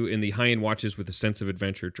for you in the high-end watches with a sense of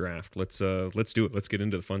adventure draft. Let's do it. Let's get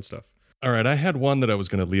into the fun stuff. All right, I had one that I was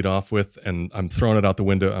going to lead off with, and I'm throwing it out the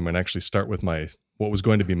window. I'm going to actually start with what was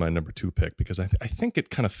going to be my number 2 pick, because I think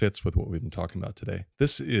it kind of fits with what we've been talking about today.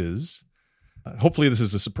 This is, hopefully this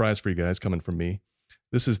is a surprise for you guys coming from me.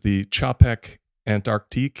 This is the Chopek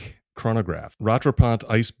Antarctique chronograph, Rattrapant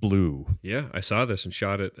Ice Blue. Yeah, I saw this and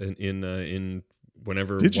shot it in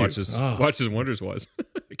whenever Did you? Watches and Wonders was.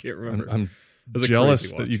 I can't remember. I'm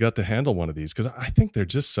jealous that you got to handle one of these, because I think they're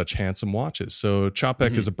just such handsome watches. So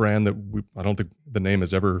Chopek is a brand that I don't think the name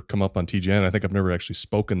has ever come up on TGN. I think I've never actually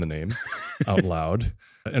spoken the name out loud,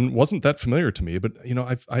 and wasn't that familiar to me. But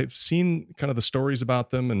I've seen kind of the stories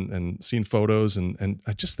about them and seen photos, and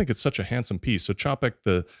I just think it's such a handsome piece. So Chopek,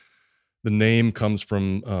 the name comes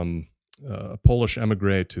from a Polish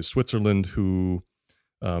emigre to Switzerland who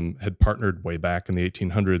had partnered way back in the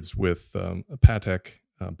 1800s with Patek.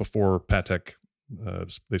 Before Patek,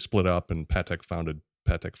 they split up and Patek founded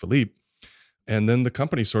Patek Philippe. And then the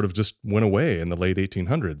company sort of just went away in the late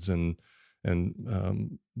 1800s. And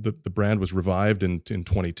the brand was revived in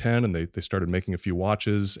 2010, and they started making a few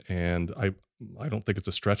watches. And I don't think it's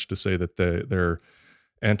a stretch to say that their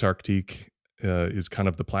Antarctique is kind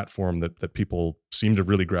of the platform that people seem to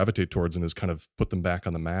really gravitate towards, and has kind of put them back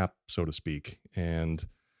on the map, so to speak. And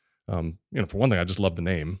for one thing, I just love the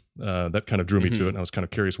name. That kind of drew me to it, and I was kind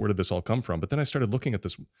of curious, where did this all come from? But then I started looking at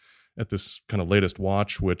this kind of latest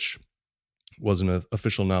watch, which was an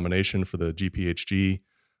official nomination for the GPHG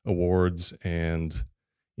awards, and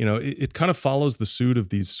it kind of follows the suit of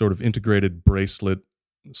these sort of integrated bracelet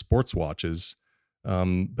sports watches.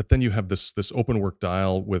 But then you have this open work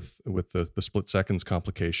dial with the split seconds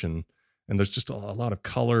complication. And there's just a lot of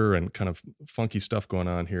color and kind of funky stuff going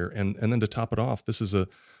on here. And then to top it off, this is a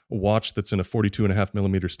watch that's in a 42.5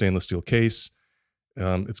 millimeter stainless steel case.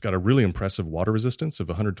 It's got a really impressive water resistance of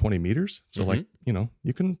 120 meters. So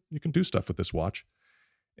you can do stuff with this watch.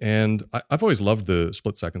 And I've always loved the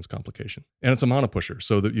split seconds complication. And it's a monopusher,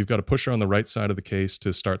 so that you've got a pusher on the right side of the case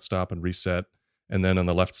to start, stop, and reset. And then on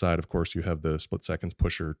the left side, of course, you have the split seconds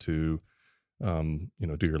pusher to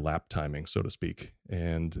do your lap timing, so to speak.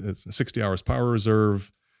 And it's 60 hours power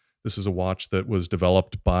reserve. This is a watch that was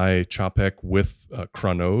developed by Chopek with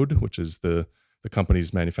Chronode, which is the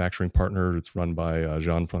company's manufacturing partner. It's run by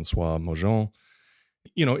Jean-Francois Maujean.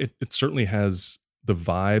 It certainly has the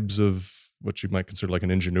vibes of what you might consider like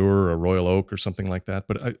an Ingenieur or a Royal Oak or something like that.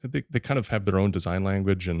 But they kind of have their own design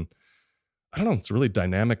language, and I don't know, it's a really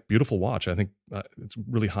dynamic, beautiful watch. I think it's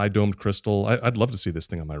really high domed crystal. I'd love to see this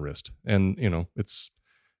thing on my wrist. And, it's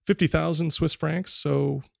 50,000 Swiss francs.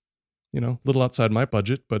 So, a little outside my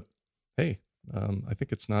budget, but hey, I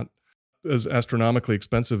think it's not as astronomically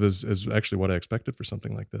expensive as actually what I expected for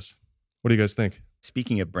something like this. What do you guys think?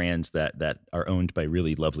 Speaking of brands that are owned by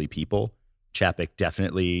really lovely people, Chapek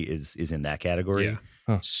definitely is in that category. Yeah.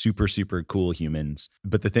 Huh. Super, super cool humans.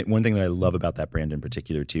 But one thing that I love about that brand in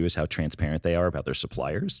particular too is how transparent they are about their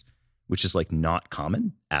suppliers, which is like not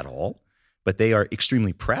common at all. But they are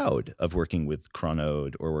extremely proud of working with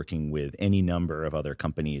Chronode or working with any number of other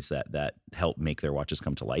companies that help make their watches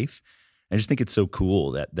come to life. I just think it's so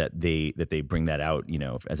cool that they bring that out,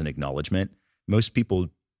 as an acknowledgement. Most people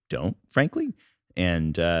don't, frankly.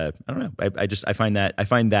 And I don't know. I find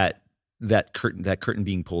that curtain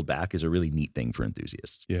being pulled back is a really neat thing for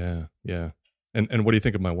enthusiasts. Yeah. And what do you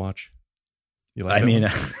think of my watch? You like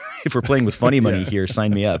if we're playing with funny money here,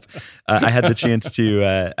 sign me up. I had the chance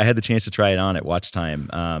to try it on at Watch Time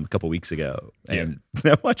a couple weeks ago, and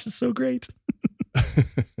that watch is so great.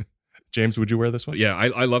 James, would you wear this one? Yeah,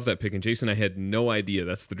 I love that pick. And Jason, I had no idea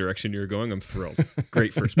that's the direction you were going. I'm thrilled.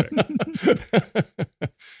 Great first pick.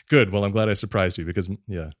 Good. Well, I'm glad I surprised you because,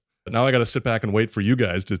 But now I got to sit back and wait for you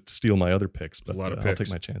guys to steal my other picks. But I'll take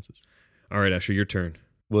my chances. All right, Asher, your turn.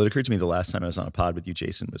 Well, it occurred to me the last time I was on a pod with you,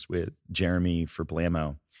 Jason, was with Jeremy for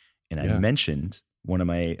Blammo. And I mentioned one of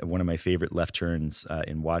my favorite left turns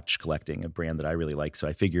in watch collecting, a brand that I really like. So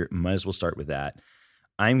I figure might as well start with that.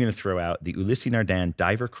 I'm going to throw out the Ulysse Nardin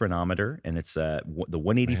Diver Chronometer, and it's the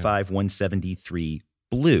 185-173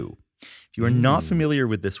 Blue. If you are not familiar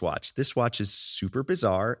with this watch is super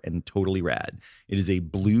bizarre and totally rad. It is a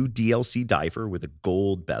blue DLC diver with a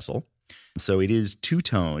gold bezel. So it is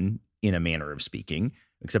two-tone in a manner of speaking,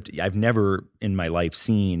 except I've never in my life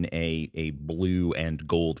seen a blue and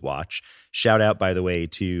gold watch. Shout out, by the way,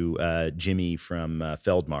 to Jimmy from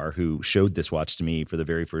Feldmar, who showed this watch to me for the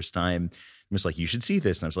very first time. He was like, you should see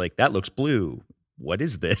this. And I was like, that looks blue. What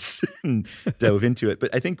is this? And dove into it.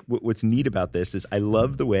 But I think what's neat about this is I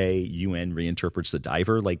love the way UN reinterprets the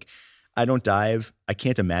diver. Like, I don't dive. I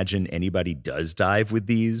can't imagine anybody does dive with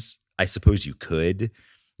these. I suppose you could.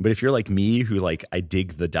 But if you're like me, who like, I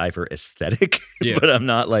dig the diver aesthetic, but I'm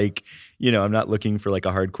not like, I'm not looking for like a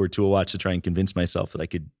hardcore tool watch to try and convince myself that I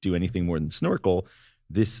could do anything more than snorkel.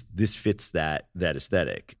 This fits that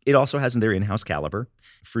aesthetic. It also has their in-house caliber.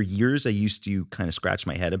 For years, I used to kind of scratch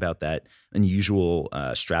my head about that unusual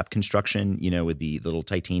strap construction, with the little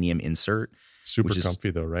titanium insert. Super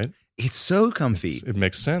comfy though, right? It's so comfy. It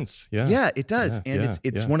makes sense. Yeah. Yeah, it does.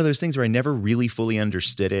 It's one of those things where I never really fully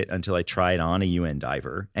understood it until I tried on a UN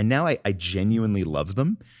diver. And now I genuinely love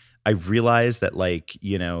them. I realize that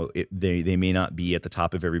they may not be at the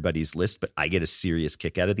top of everybody's list, but I get a serious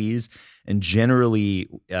kick out of these. And generally,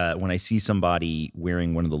 when I see somebody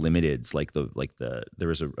wearing one of the limiteds, there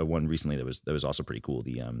was a one recently that was also pretty cool.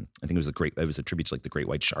 I think it was a tribute to like the great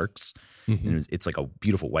white sharks. Mm-hmm. And it's like a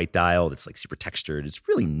beautiful white dial that's like super textured. It's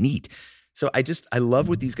really neat. So I love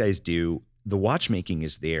what these guys do. The watchmaking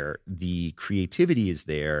is there. The creativity is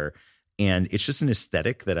there. And it's just an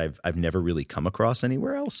aesthetic that I've never really come across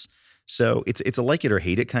anywhere else. So it's a like it or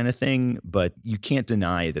hate it kind of thing, but you can't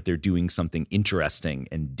deny that they're doing something interesting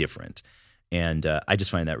and different. And I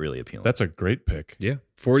just find that really appealing. That's a great pick. Yeah.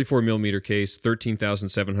 44 millimeter case,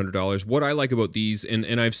 $13,700. What I like about these,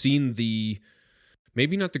 and I've seen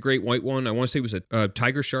maybe not the great white one. I want to say it was a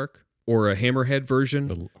tiger shark. Or a hammerhead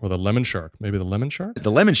version. Or the lemon shark. Maybe the lemon shark? The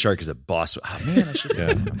lemon shark is a boss. Oh, man, I should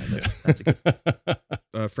have put it on my list. That's a good.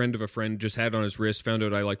 A friend of a friend just had it on his wrist, found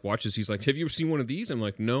out I like watches. He's like, have you ever seen one of these? I'm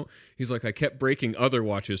like, no. He's like, I kept breaking other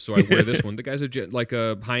watches, so I wear this one. The guy's like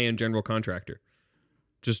a high-end general contractor.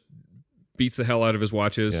 Just beats the hell out of his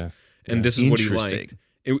watches. Yeah. And this is what he liked.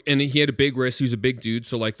 And he had a big wrist. He was a big dude,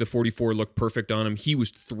 so like the 44 looked perfect on him. He was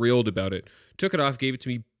thrilled about it. Took it off, gave it to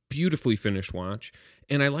me. Beautifully finished watch.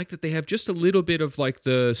 And I like that they have just a little bit of like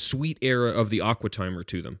the sweet era of the Aqua Timer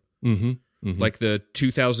to them. Mm-hmm. Mm-hmm. Like the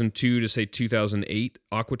 2002 to say 2008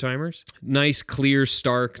 Aqua Timers. Nice, clear,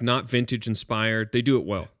 stark, not vintage inspired. They do it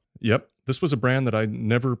well. Yep. This was a brand that I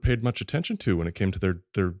never paid much attention to when it came to their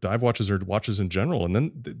dive watches or watches in general. And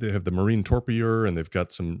then they have the Marine Torpilleur, and they've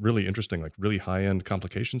got some really interesting, like really high-end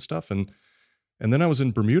complication stuff. And then I was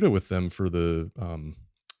in Bermuda with them for the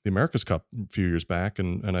America's Cup a few years back,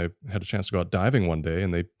 and I had a chance to go out diving one day,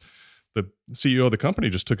 and the CEO of the company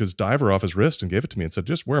just took his diver off his wrist and gave it to me and said,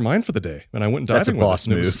 just wear mine for the day. And I went diving. That's a boss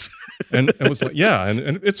move. And it was like, yeah,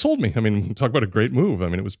 and it sold me. I mean, talk about a great move. I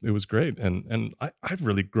mean, it was great. And I've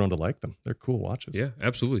really grown to like them. They're cool watches. Yeah,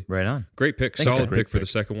 absolutely. Right on. Great pick. Thanks, solid pick for the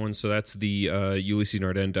second one. So that's the Ulysse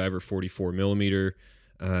Nardin Diver 44 millimeter.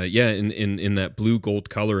 In that blue gold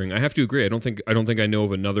coloring. I have to agree. I don't think I know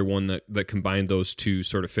of another one that combined those two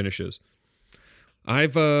sort of finishes.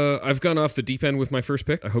 I've gone off the deep end with my first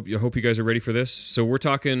pick. I hope you guys are ready for this. So we're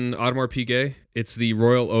talking Audemars Piguet. It's the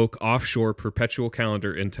Royal Oak Offshore Perpetual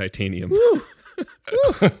Calendar in titanium. Woo!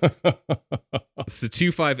 It's the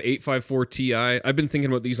 25854 Ti. I've been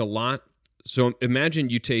thinking about these a lot. So imagine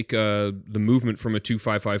you take the movement from a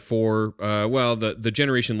 2554, the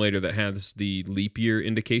generation later that has the leap year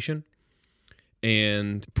indication,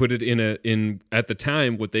 and put it in at the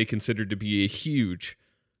time what they considered to be a huge,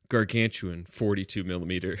 gargantuan 42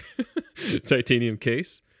 millimeter titanium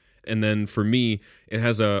case. And then for me, it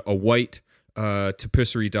has a white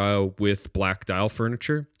tapisserie dial with black dial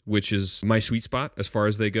furniture, which is my sweet spot as far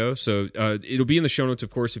as they go. So it'll be in the show notes, of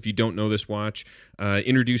course, if you don't know this watch.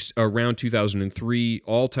 Introduced around 2003,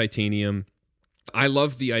 all titanium. I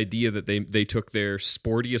love the idea that they took their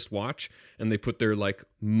sportiest watch and they put their like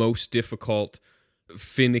most difficult,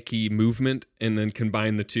 finicky movement and then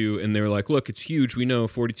combined the two. And they were like, look, it's huge. We know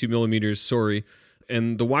 42 millimeters, sorry.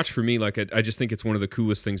 And the watch for me, like I just think it's one of the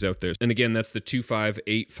coolest things out there. And again, that's the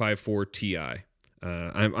 25854 Ti.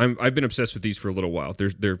 I've been obsessed with these for a little while.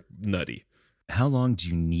 They're nutty. How long do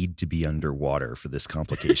you need to be underwater for this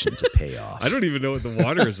complication to pay off? I don't even know what the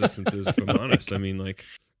water resistance is, if I'm honest. I mean, like,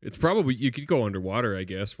 it's probably, you could go underwater, I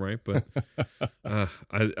guess, right? But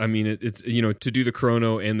I mean, it's, you know, to do the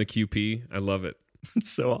chrono and the QP, I love it. It's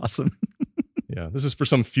so awesome. Yeah, this is for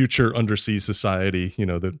some future undersea society, you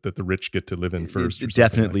know, that the rich get to live in first.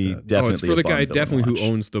 Definitely. It's for the guy definitely who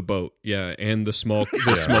owns the boat. Yeah, and the small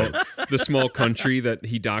country that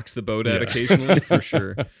he docks the boat at occasionally, for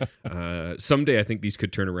sure. Someday, I think these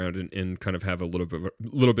could turn around and kind of have a little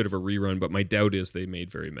bit of a rerun, but my doubt is they made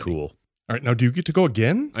very many. Cool. All right, now do you get to go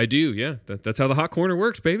again? I do, yeah. That's how the hot corner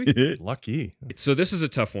works, baby. Lucky. So this is a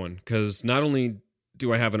tough one because not only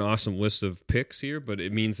do I have an awesome list of picks here, but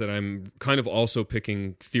it means that I'm kind of also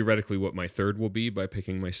picking theoretically what my third will be by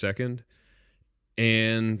picking my second.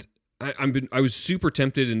 And I was super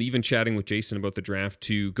tempted, and even chatting with Jason about the draft,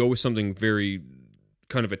 to go with something very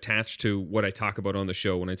kind of attached to what I talk about on the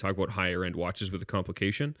show when I talk about higher end watches with a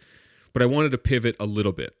complication. But I wanted to pivot a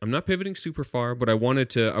little bit. I'm not pivoting super far, but I wanted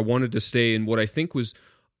to stay in what I think was,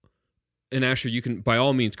 and Asher, you can by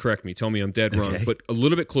all means correct me, tell me I'm dead wrong, but a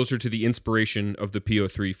little bit closer to the inspiration of the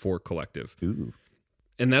PO3 for Collective. Ooh.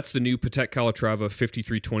 And that's the new Patek Calatrava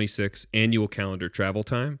 5326 annual calendar travel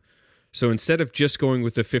time. So instead of just going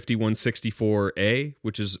with the 5164A,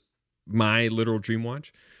 which is my literal dream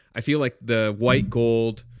watch, I feel like the white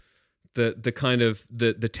gold, the kind of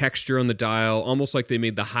the texture on the dial, almost like they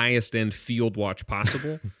made the highest end field watch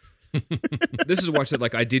possible. This is a watch that,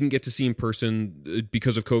 like, I didn't get to see in person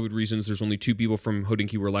because of COVID reasons. There's only 2 people from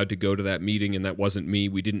Hodinkee were allowed to go to that meeting, and that wasn't me.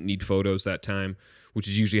 We didn't need photos that time, which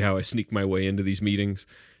is usually how I sneak my way into these meetings.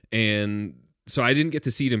 And so I didn't get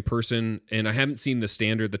to see it in person, and I haven't seen the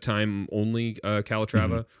standard, the time only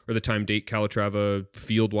Calatrava, or the time date Calatrava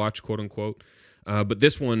field watch, quote unquote. But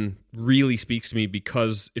this one really speaks to me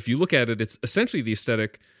because if you look at it, it's essentially the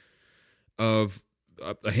aesthetic of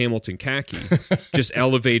a Hamilton khaki, just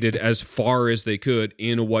elevated as far as they could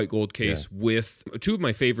in a white gold case with 2 of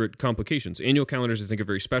my favorite complications. Annual calendars, I think, are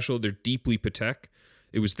very special. They're deeply Patek.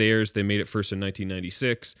 It was theirs. They made it first in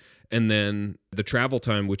 1996. And then the travel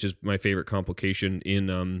time, which is my favorite complication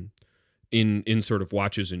in sort of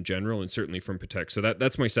watches in general, and certainly from Patek. So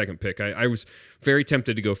that's my second pick. I was very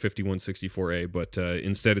tempted to go 5164A, but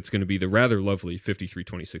instead it's going to be the rather lovely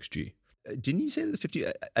 5326G. Didn't you say that the 50?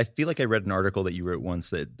 I feel like I read an article that you wrote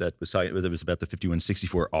once that was about the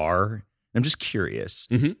 5164R. I'm just curious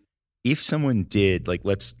if someone did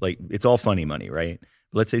it's all funny money, right?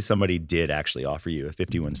 But let's say somebody did actually offer you a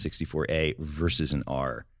 5164A versus an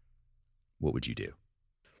R. What would you do?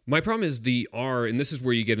 My problem is the R, and this is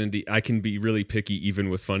where you get into, I can be really picky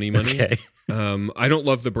even with funny money. Okay. I don't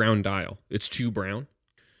love the brown dial. It's too brown.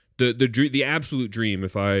 The absolute dream,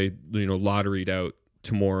 if I lotteried out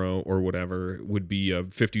tomorrow or whatever, would be a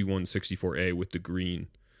 5164A with the green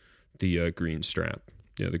strap.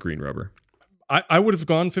 Yeah, the green rubber. I would have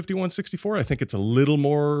gone 5164. I think it's a little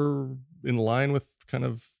more in line with kind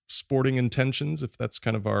of sporting intentions, if that's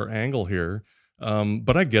kind of our angle here.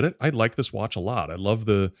 But I get it. I like this watch a lot. I love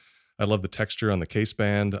the texture on the case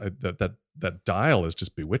band. That dial is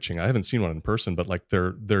just bewitching. I haven't seen one in person, but like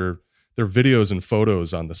their videos and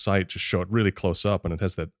photos on the site just show it really close up, and it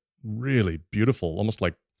has that really beautiful, almost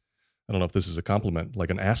like, I don't know if this is a compliment,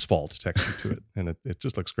 like an asphalt texture to it. And it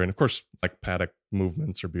just looks great. And of course, like Patek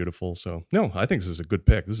movements are beautiful. So no, I think this is a good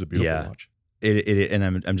pick. This is a beautiful watch. And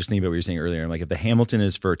I'm just thinking about what you're saying earlier. I'm like, if the Hamilton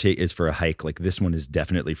is for a hike, like this one is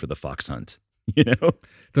definitely for the fox hunt. You know,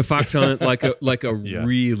 the fox hunt, like a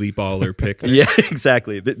really baller pick. Yeah,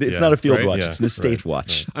 exactly. It's not a field watch; it's an estate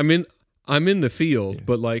watch. Right. I'm in the field,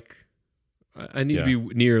 but like I need to be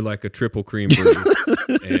near like a triple cream brew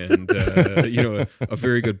and a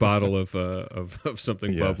very good bottle of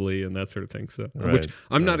something bubbly and that sort of thing. So, which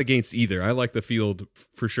I'm not against either. I like the field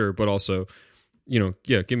for sure, but also,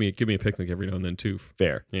 give me a picnic every now and then too.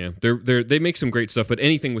 Fair. Yeah, they make some great stuff, but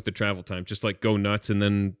anything with the travel time, just like go nuts. And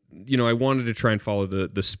then I wanted to try and follow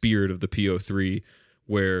the spirit of the PO3,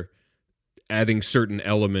 where adding certain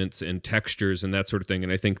elements and textures and that sort of thing.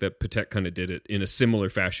 And I think that Patek kind of did it in a similar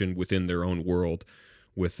fashion within their own world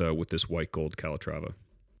with this white gold Calatrava.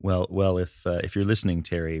 Well, if you're listening,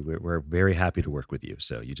 Terry, we're very happy to work with you.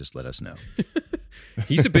 So you just let us know.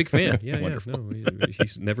 He's a big fan. Yeah, Wonderful.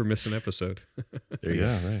 He's never missed an episode. There you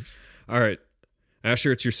go. Right. All right,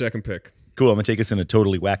 Asher, it's your second pick. Cool. I'm gonna take us in a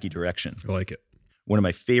totally wacky direction. I like it. One of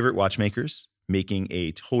my favorite watchmakers making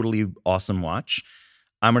a totally awesome watch.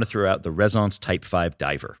 I'm going to throw out the Resonance Type 5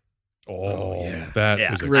 Diver. That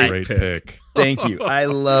Yeah. is a Great great pick. pick. Thank you. I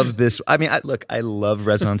love this. I mean, I love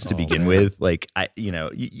resonance to begin with. Like,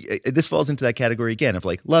 this falls into that category again of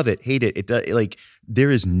like, love it, hate it. It does, like,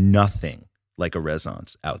 there is nothing like a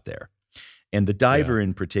resonance out there. And the diver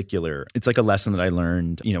in particular, it's like a lesson that I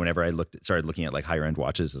learned, whenever I started looking at like higher end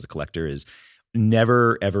watches as a collector, is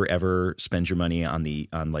never, ever, ever spend your money on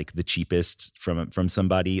like the cheapest from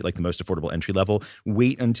somebody, like the most affordable entry level.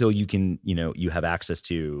 Wait until you can, you have access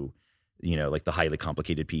to, like the highly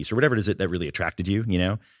complicated piece or whatever it is that really attracted you.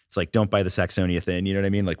 It's like, don't buy the Saxonia thin. You know what I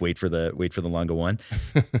mean? Like wait for the Longa one.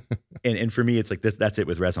 and for me, it's like this. That's it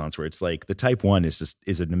with resonance, where it's like the Type 1 is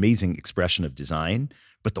an amazing expression of design,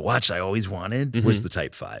 but the watch I always wanted was the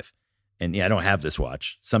Type 5. And I don't have this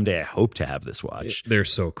watch. Someday I hope to have this watch. They're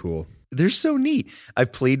so cool. They're so neat.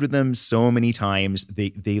 I've played with them so many times.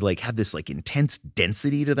 They like have this like intense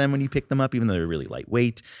density to them when you pick them up, even though they're really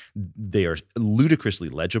lightweight. They are ludicrously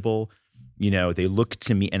legible. They look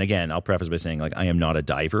to me, and again, I'll preface by saying like I am not a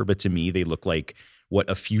diver, but to me they look like what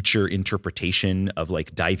a future interpretation of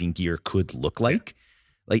like diving gear could look like.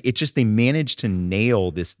 Like it just, they managed to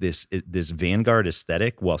nail this Vanguard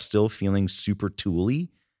aesthetic while still feeling super tooly.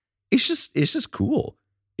 It's just cool.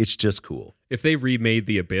 It's just cool. If they remade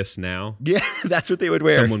the Abyss now, yeah, that's what they would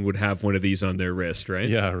wear. Someone would have one of these on their wrist, right?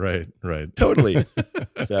 Yeah, right. Totally.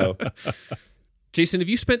 So, Jason, have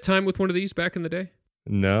you spent time with one of these back in the day?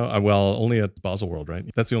 No, well, only at Basel World, right?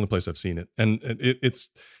 That's the only place I've seen it, and it's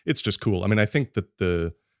just cool. I mean, I think that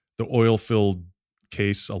the oil-filled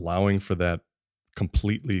case allowing for that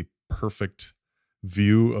completely perfect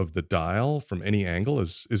view of the dial from any angle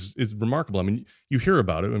is remarkable. I mean, you hear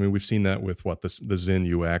about it. I mean, we've seen that with the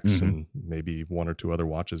Zin UX and maybe one or two other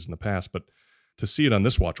watches in the past, but to see it on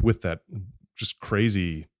this watch with that just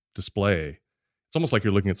crazy display, it's almost like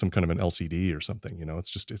you're looking at some kind of an LCD or something. It's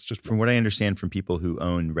just from what I understand from people who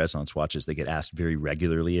own resonance watches, they get asked very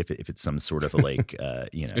regularly if it's some sort of a like,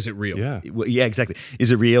 is it real? Yeah. Well, yeah, exactly.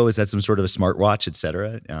 Is it real? Is that some sort of a smartwatch, et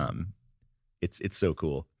cetera? It's so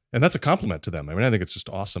cool. And that's a compliment to them. I mean, I think it's just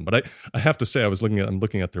awesome. But I have to say, I'm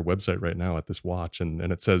looking at their website right now at this watch, and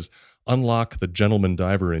it says, "Unlock the gentleman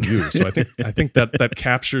diver in you." So I think that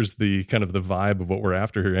captures the kind of the vibe of what we're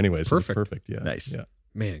after here. Anyway, so it's perfect. Yeah, nice. Yeah.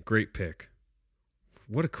 Man, great pick.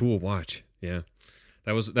 What a cool watch. Yeah.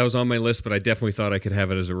 That was on my list, but I definitely thought I could have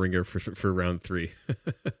it as a ringer for round 3.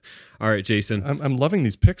 All right, Jason. I'm loving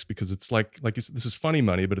these picks because it's like this is funny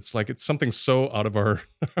money, but it's like it's something so out of our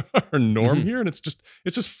norm here, and it's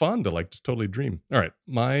just fun to like just totally dream. All right,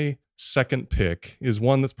 my second pick is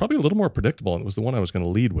one that's probably a little more predictable, and it was the one I was going to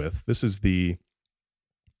lead with. This is the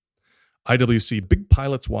IWC Big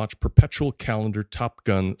Pilot's Watch Perpetual Calendar Top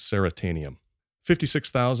Gun Ceratanium.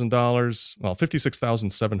 $56,000, well,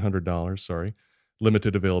 $56,700, sorry.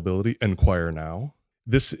 Limited availability. Enquire now.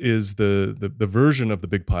 This is the version of the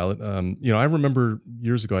Big Pilot. I remember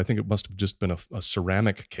years ago, I think it must have just been a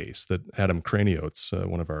ceramic case that Adam Kraniotes,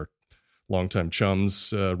 one of our longtime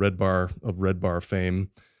chums, Red Bar fame,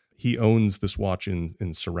 he owns this watch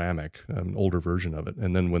in ceramic, an older version of it.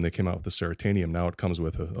 And then when they came out with the Ceratanium, now it comes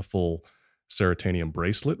with a full Ceratanium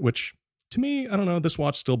bracelet, which to me, I don't know, this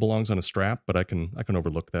watch still belongs on a strap, but I can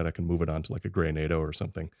overlook that. I can move it onto like a gray NATO or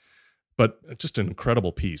something. But just an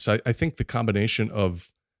incredible piece. I think the combination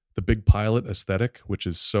of the Big Pilot aesthetic, which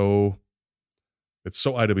is it's so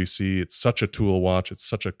IWC, it's such a tool watch, it's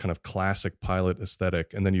such a kind of classic pilot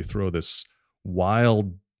aesthetic, and then you throw this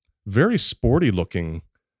wild, very sporty looking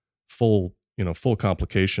full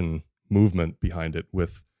complication movement behind it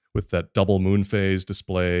with that double moon phase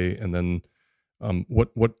display, and then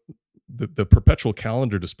what the perpetual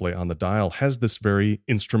calendar display on the dial has this very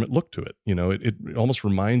instrument look to it. It almost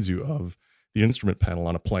reminds you of the instrument panel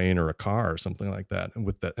on a plane or a car or something like that. And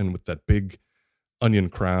with that big onion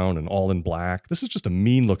crown and all in black, this is just a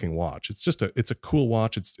mean looking watch. It's a cool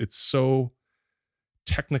watch. It's so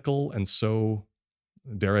technical and so,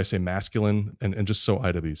 dare I say, masculine and just so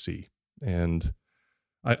IWC. And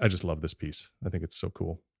I just love this piece. I think it's so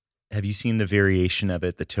cool. Have you seen the variation of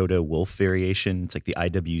it, the Toto Wolf variation? It's like the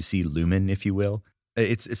IWC Lumen, if you will.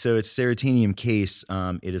 It's Ceratanium case.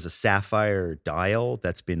 It is a sapphire dial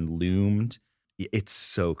that's been loomed. It's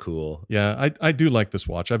so cool. Yeah, I do like this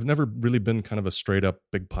watch. I've never really been kind of a straight up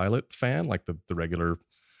Big Pilot fan, like the regular,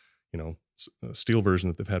 steel version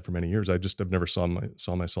that they've had for many years. I've never saw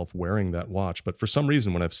myself wearing that watch. But for some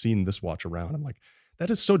reason, when I've seen this watch around, I'm like, that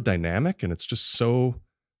is so dynamic and it's just so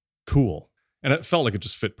cool. And it felt like it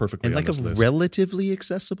just fit perfectly and on like this a list. relatively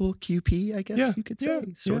accessible QP, I guess you could say,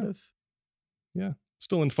 sort of. Yeah,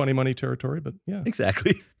 still in funny money territory, but yeah.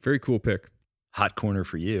 Exactly. Very cool pick. Hot corner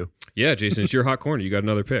for you. Yeah, Jason, it's your hot corner. You got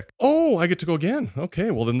another pick. Oh, I get to go again. Okay,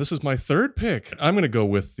 well then this is my third pick. I'm going to go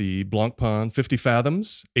with the Blancpain 50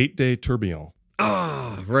 Fathoms 8-day tourbillon.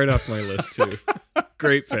 Ah, right off my list too.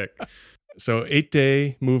 Great pick. So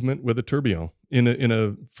 8-day movement with a tourbillon in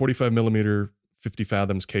a 45 millimeter 50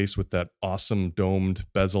 Fathoms case with that awesome domed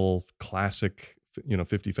bezel, classic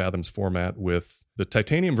 50 Fathoms format. With the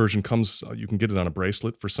titanium version comes, you can get it on a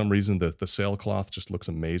bracelet. For some reason, the sailcloth just looks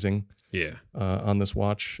amazing. Yeah. On this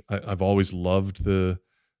watch, I've always loved the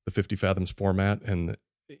 50 Fathoms format, and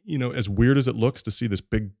as weird as it looks to see this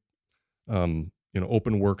big,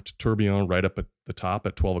 open worked tourbillon right up at the top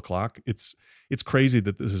at 12 o'clock, it's crazy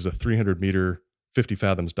that this is a 300 meter 50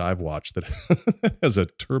 Fathoms dive watch that has a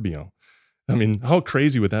tourbillon. I mean, how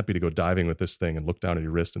crazy would that be to go diving with this thing and look down at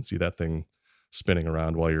your wrist and see that thing spinning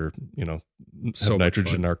around while you're, So have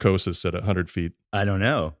nitrogen narcosis at 100 feet? I don't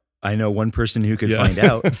know. I know one person who could find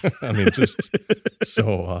out. I mean, just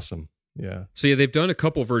so awesome. Yeah. So yeah, they've done a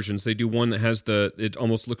couple versions. They do one that has it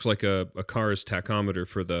almost looks like a car's tachometer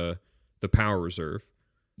for the power reserve.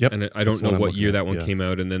 Yep. And I don't know what year that one came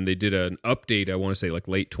out. And then they did an update, I want to say like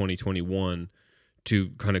late 2021, to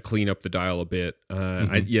kind of clean up the dial a bit.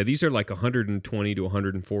 These are like 120 to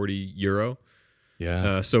 140 euro.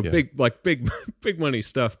 Yeah. Big money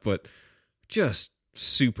stuff, but just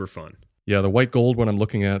super fun. Yeah, the white gold one I'm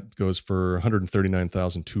looking at goes for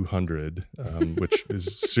 139,200, which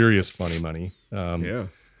is serious funny money. Yeah,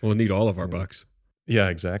 we'll need all of our bucks. Yeah,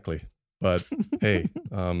 exactly. But hey,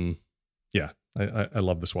 I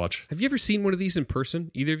love this watch. Have you ever seen one of these in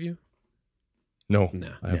person, either of you? No,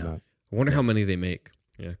 I have not. I wonder how many they make.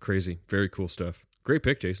 Yeah, crazy. Very cool stuff. Great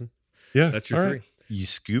pick, Jason. Yeah, that's your three. Right. You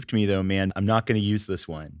scooped me though, man. I'm not going to use this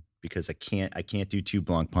one because I can't do two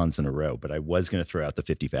Blancpains in a row, but I was going to throw out the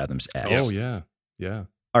 50 Fathoms X. Oh yeah.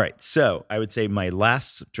 All right, so I would say my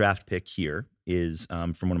last draft pick here is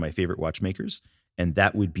from one of my favorite watchmakers, and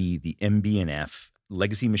that would be the MB&F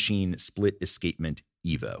Legacy Machine Split Escapement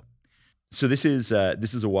Evo. So this is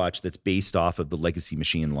a watch that's based off of the Legacy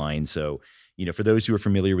Machine line. So, for those who are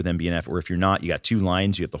familiar with MB&F, or if you're not, you got two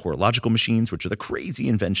lines. You have the horological machines, which are the crazy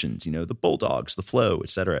inventions, the Bulldogs, the Flow,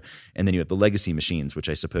 etc. And then you have the Legacy machines, which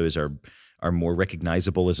I suppose are more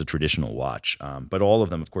recognizable as a traditional watch. But all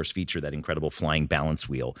of them, of course, feature that incredible flying balance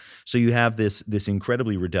wheel. So you have this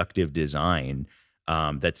incredibly reductive design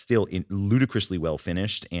that's still ludicrously well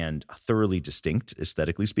finished and thoroughly distinct,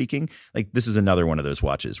 aesthetically speaking. Like, this is another one of those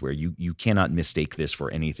watches where you cannot mistake this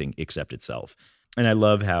for anything except itself. And I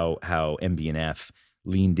love how MB&F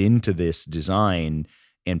leaned into this design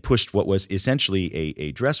and pushed what was essentially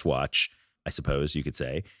a dress watch, I suppose you could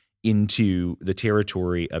say, into the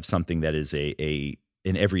territory of something that is an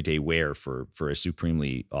everyday wear for a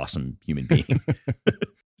supremely awesome human being.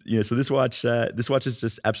 So this watch is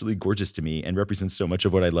just absolutely gorgeous to me and represents so much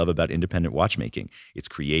of what I love about independent watchmaking. It's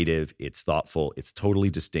creative, it's thoughtful, it's totally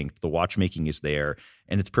distinct. The watchmaking is there,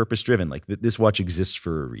 and it's purpose driven. Like, this watch exists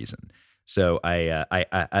for a reason. So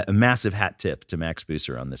a massive hat tip to Max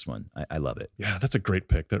Busser on this one. I love it. Yeah, that's a great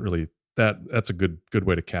pick. That's a good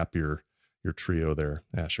way to cap your trio there,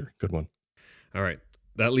 Asher. Good one. All right.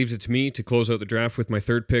 That leaves it to me to close out the draft with my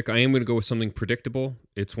third pick. I am going to go with something predictable.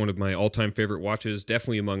 It's one of my all-time favorite watches,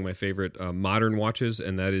 definitely among my favorite modern watches,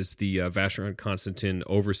 and that is the Vacheron Constantin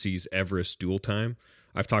Overseas Everest Dual Time.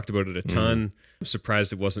 I've talked about it a ton. I'm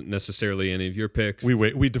surprised it wasn't necessarily any of your picks.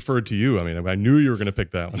 We deferred to you. I mean, I knew you were going to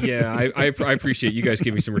pick that one. Yeah, I appreciate you guys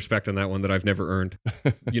giving me some respect on that one that I've never earned.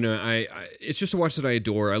 It's just a watch that I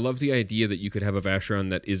adore. I love the idea that you could have a Vacheron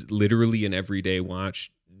that is literally an everyday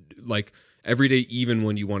watch, like every day, even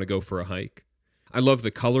when you want to go for a hike. I love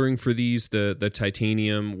the coloring for these, the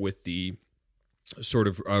titanium with the sort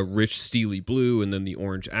of rich steely blue and then the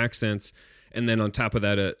orange accents. And then on top of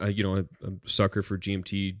that, a sucker for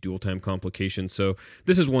GMT dual time complications. So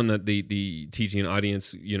this is one that the TGN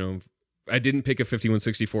audience, I didn't pick a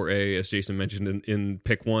 5164A, as Jason mentioned in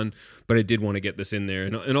pick one, but I did want to get this in there.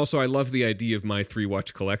 And also, I love the idea of my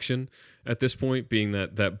 3-watch collection at this point, being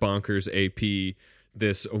that bonkers AP,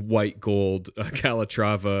 this white gold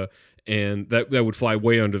Calatrava, and that would fly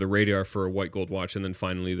way under the radar for a white gold watch. And then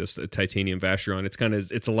finally, this titanium Vacheron.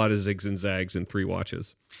 It's a lot of zigs and zags in 3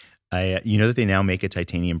 watches. You know that they now make a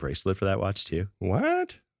titanium bracelet for that watch too?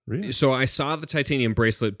 What? Really? So I saw the titanium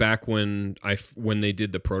bracelet back when they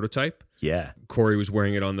did the prototype. Yeah. Corey was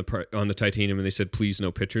wearing it on the titanium, and they said, please no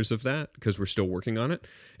pictures of that because we're still working on it.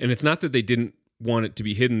 And it's not that they didn't want it to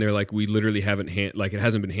be hidden. They're like, we literally haven't it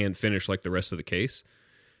hasn't been hand finished like the rest of the case.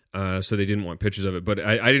 So they didn't want pictures of it. But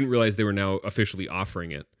I didn't realize they were now officially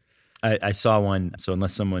offering it. I saw one. So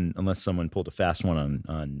unless someone pulled a fast one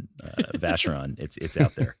on Vacheron, it's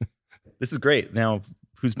out there. This is great. Now,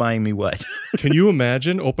 who's buying me what? Can you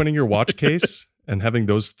imagine opening your watch case and having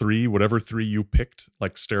those three, whatever three you picked,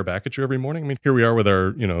 like stare back at you every morning? I mean, here we are with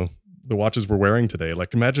our, the watches we're wearing today.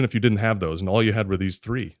 Like, imagine if you didn't have those and all you had were these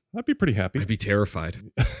three. I'd be pretty happy. I'd be terrified.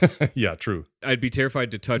 Yeah, true. I'd be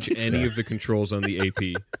terrified to touch any of the controls on the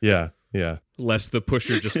AP. Yeah. Lest the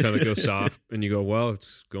pusher just kind of goes soft and you go, well,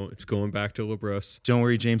 it's going back to Labros. Don't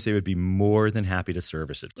worry, James. They would be more than happy to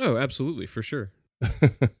service it. Oh, absolutely, for sure.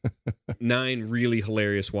 9 really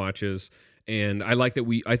hilarious watches. And I like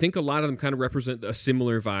that I think a lot of them kind of represent a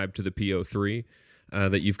similar vibe to the PO3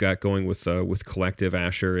 that you've got going with Collective,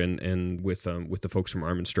 Asher, and with the folks from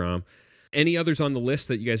Arm & Strom. Any others on the list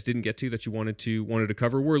that you guys didn't get to that you wanted to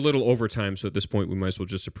cover? We're a little over time, so at this point we might as well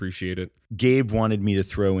just appreciate it. Gabe wanted me to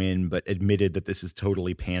throw in, but admitted that this is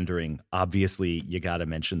totally pandering. Obviously, you got to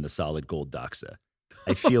mention the solid gold Doxa.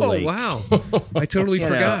 I feel like, wow, I totally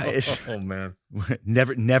forgot. Oh man,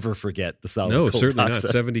 never forget the solid gold Doxa. No, certainly not.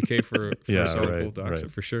 $70K for a solid gold Doxa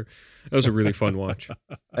for sure. That was a really fun watch.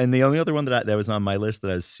 And the only other one that was on my list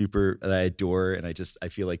that I adore, and I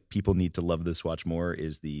feel like people need to love this watch more,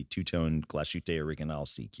 is the two-tone Glashütte Original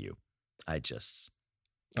CQ. Okay,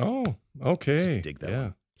 just dig that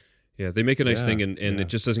one. Yeah, they make a nice thing, and it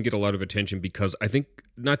just doesn't get a lot of attention because I think,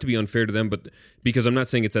 not to be unfair to them, but because I'm not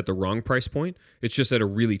saying it's at the wrong price point, it's just at a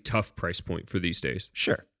really tough price point for these days.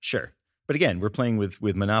 Sure. But again, we're playing with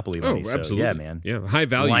Monopoly money, so absolutely. Yeah, man. Yeah, high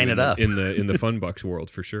value Line it up. in the fun bucks world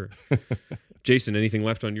for sure. Jason, anything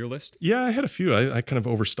left on your list? Yeah, I had a few. I kind of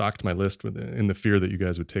overstocked my list in the fear that you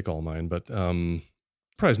guys would take all mine, but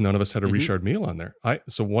surprised none of us had a Richard Mille on there.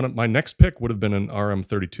 So one of my next pick would have been an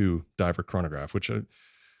RM32 diver chronograph, which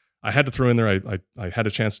I had to throw in there. I had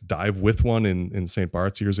a chance to dive with one in St.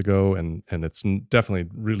 Bart's years ago, and it's definitely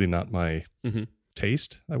really not my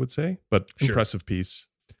taste, I would say, but impressive piece,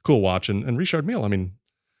 cool watch, and Richard Mille. I mean,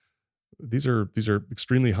 these are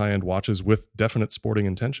extremely high end watches with definite sporting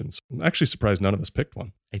intentions. I'm actually surprised none of us picked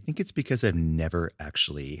one. I think it's because I've never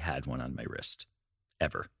actually had one on my wrist,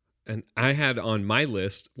 ever. And I had on my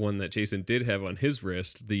list one that Jason did have on his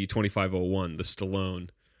wrist, the 2501, the Stallone.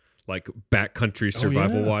 Like backcountry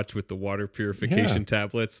survival watch with the water purification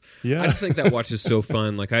tablets. Yeah. I just think that watch is so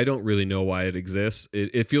fun. Like, I don't really know why it exists.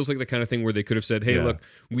 It feels like the kind of thing where they could have said, hey, look,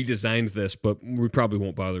 we designed this, but we probably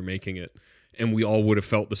won't bother making it. And we all would have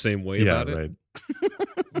felt the same way about it. Right.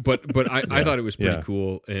 But I thought it was pretty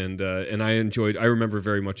cool. And I remember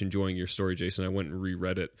very much enjoying your story, Jason. I went and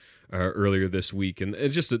reread it earlier this week. And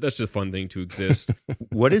that's just a fun thing to exist.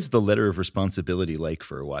 What is the letter of responsibility like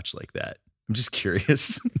for a watch like that? I'm just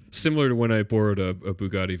curious. Similar to when I borrowed a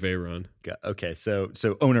Bugatti Veyron. Okay, so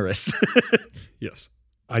onerous. Yes.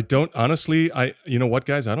 I don't, honestly, you know what,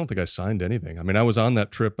 guys? I don't think I signed anything. I mean, I was on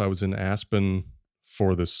that trip. I was in Aspen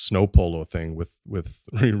for this snow polo thing with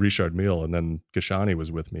Richard Mille, and then Gashani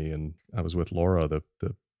was with me, and I was with Laura, the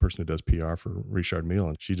person who does PR for Richard Mille,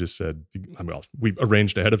 and she just said, we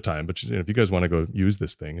arranged ahead of time, but she said, if you guys want to go use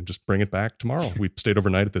this thing and just bring it back tomorrow. We stayed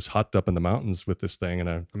overnight at this hut up in the mountains with this thing,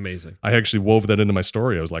 and amazing. I actually wove that into my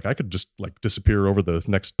story. I was like, I could just like disappear over the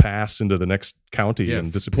next pass into the next county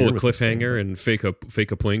and disappear. Pull a cliffhanger and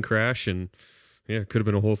fake a plane crash, and it could have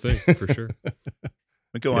been a whole thing for sure.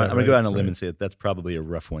 I'm gonna go on a limb and say that's probably a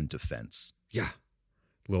rough one to fence. Yeah,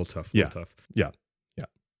 a little tough. Yeah,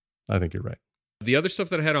 I think you're right. The other stuff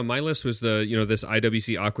that I had on my list was this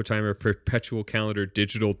IWC Aquatimer Perpetual Calendar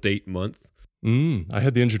Digital Date Month. I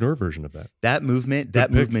had the Ingenieur version of that. That movement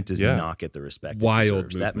does not get the respect it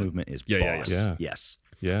deserves. That movement is boss. Yeah. Yes.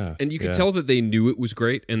 Yeah. And you could tell that they knew it was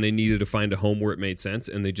great and they needed to find a home where it made sense,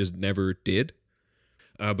 and they just never did.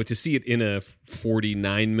 But to see it in a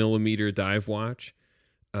 49 millimeter dive watch,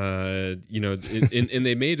 and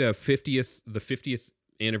they made the 50th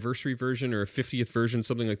anniversary version or a 50th version,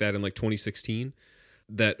 something like that, in like 2016,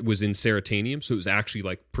 that was in Ceratanium, so it was actually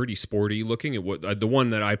like pretty sporty looking. The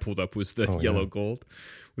one that I pulled up was the yellow gold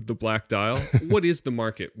with the black dial. What is the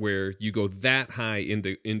market where you go that high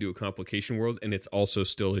into a complication world and it's also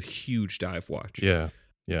still a huge dive watch? Yeah.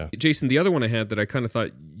 Jason, the other one I had that I kind of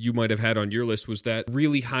thought you might have had on your list was that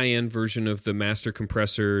really high-end version of the Master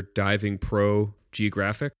Compressor Diving Pro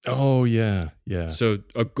Geographic. Oh, yeah. So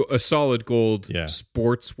a solid gold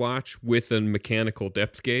sports watch with a mechanical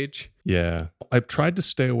depth gauge. Yeah. I've tried to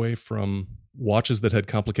stay away from watches that had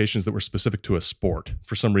complications that were specific to a sport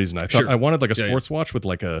for some reason. I thought I wanted like a sports watch with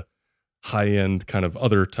like a high-end kind of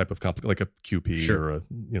other type of like a QP or a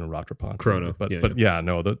Rottrapont chrono. But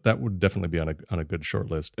that would definitely be on a good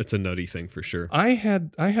short list. It's a nutty thing for sure. I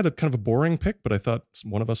had a kind of a boring pick, but I thought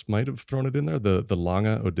one of us might have thrown it in there. The Lange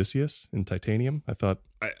Odysseus in titanium. I thought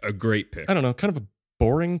a great pick. I don't know, kind of a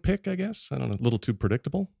boring pick, I guess. I don't know, a little too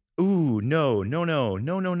predictable. Ooh, no.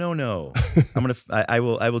 I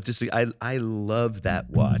will disagree. I love that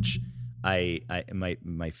watch.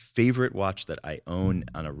 My favorite watch that I own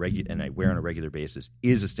on a regular and I wear on a regular basis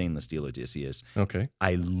is a stainless steel Odysseus. Okay.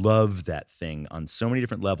 I love that thing on so many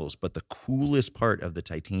different levels, but the coolest part of the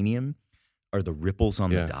titanium are the ripples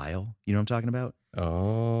on the dial. You know what I'm talking about?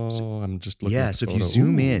 Oh, I'm just looking at the so photo. if you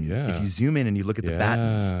zoom in, and you look at the Yeah.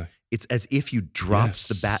 battens, it's as if you dropped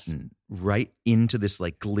the batten right into this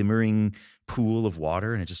like glimmering pool of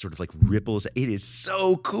water, and it just sort of like ripples. It is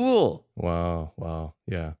so cool. Wow.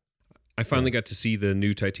 Yeah. I finally got to see the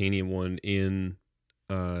new titanium one in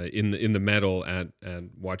the metal at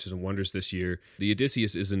Watches and Wonders this year. The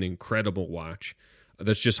Odysseus is an incredible watch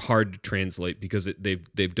that's just hard to translate because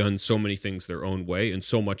they've done so many things their own way, and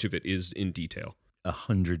so much of it is in detail.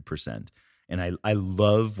 100%. And I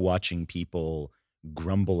love watching people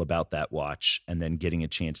grumble about that watch and then getting a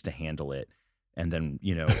chance to handle it, and then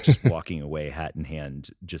just walking away hat in hand,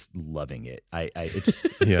 just loving it.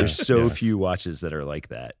 There's so few watches that are like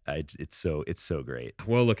that. It's so great.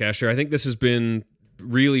 Well, look, Asher, I think this has been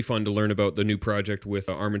really fun to learn about the new project with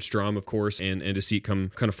Armin Strom, of course, and to see it come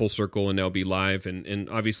kind of full circle and now be live. And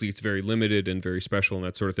obviously it's very limited and very special and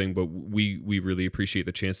that sort of thing, but we really appreciate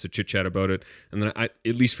the chance to chit chat about it. And then at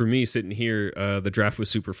least for me sitting here, the draft was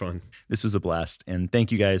super fun. This was a blast. And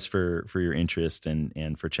thank you guys for your interest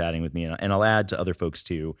and for chatting with me. And I'll add to other folks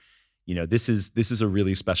too, this is a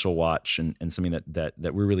really special watch and something that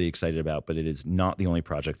we're really excited about, but it is not the only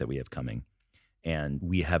project that we have coming. And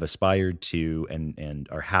we have aspired to and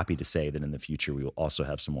are happy to say that in the future we will also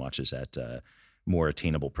have some watches at more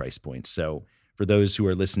attainable price points. So for those who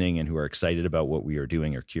are listening and who are excited about what we are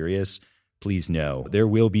doing or curious, please know there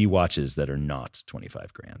will be watches that are not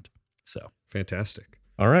 $25,000. So fantastic.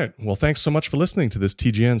 All right. Well, thanks so much for listening to this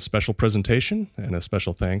TGN special presentation, and a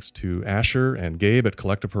special thanks to Asher and Gabe at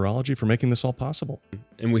Collective Horology for making this all possible.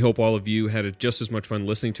 And we hope all of you had just as much fun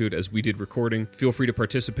listening to it as we did recording. Feel free to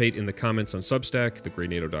participate in the comments on Substack,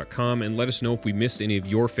 thegreynato.com, and let us know if we missed any of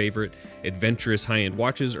your favorite adventurous high-end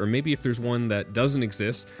watches, or maybe if there's one that doesn't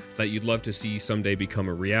exist that you'd love to see someday become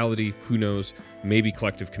a reality. Who knows? Maybe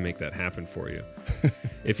Collective can make that happen for you.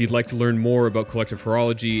 If you'd like to learn more about Collective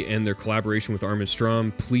Horology and their collaboration with Armin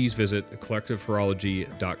Strom, please visit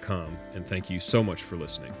collectivehorology.com. And thank you so much for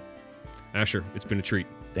listening. Asher, it's been a treat.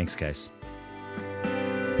 Thanks, guys.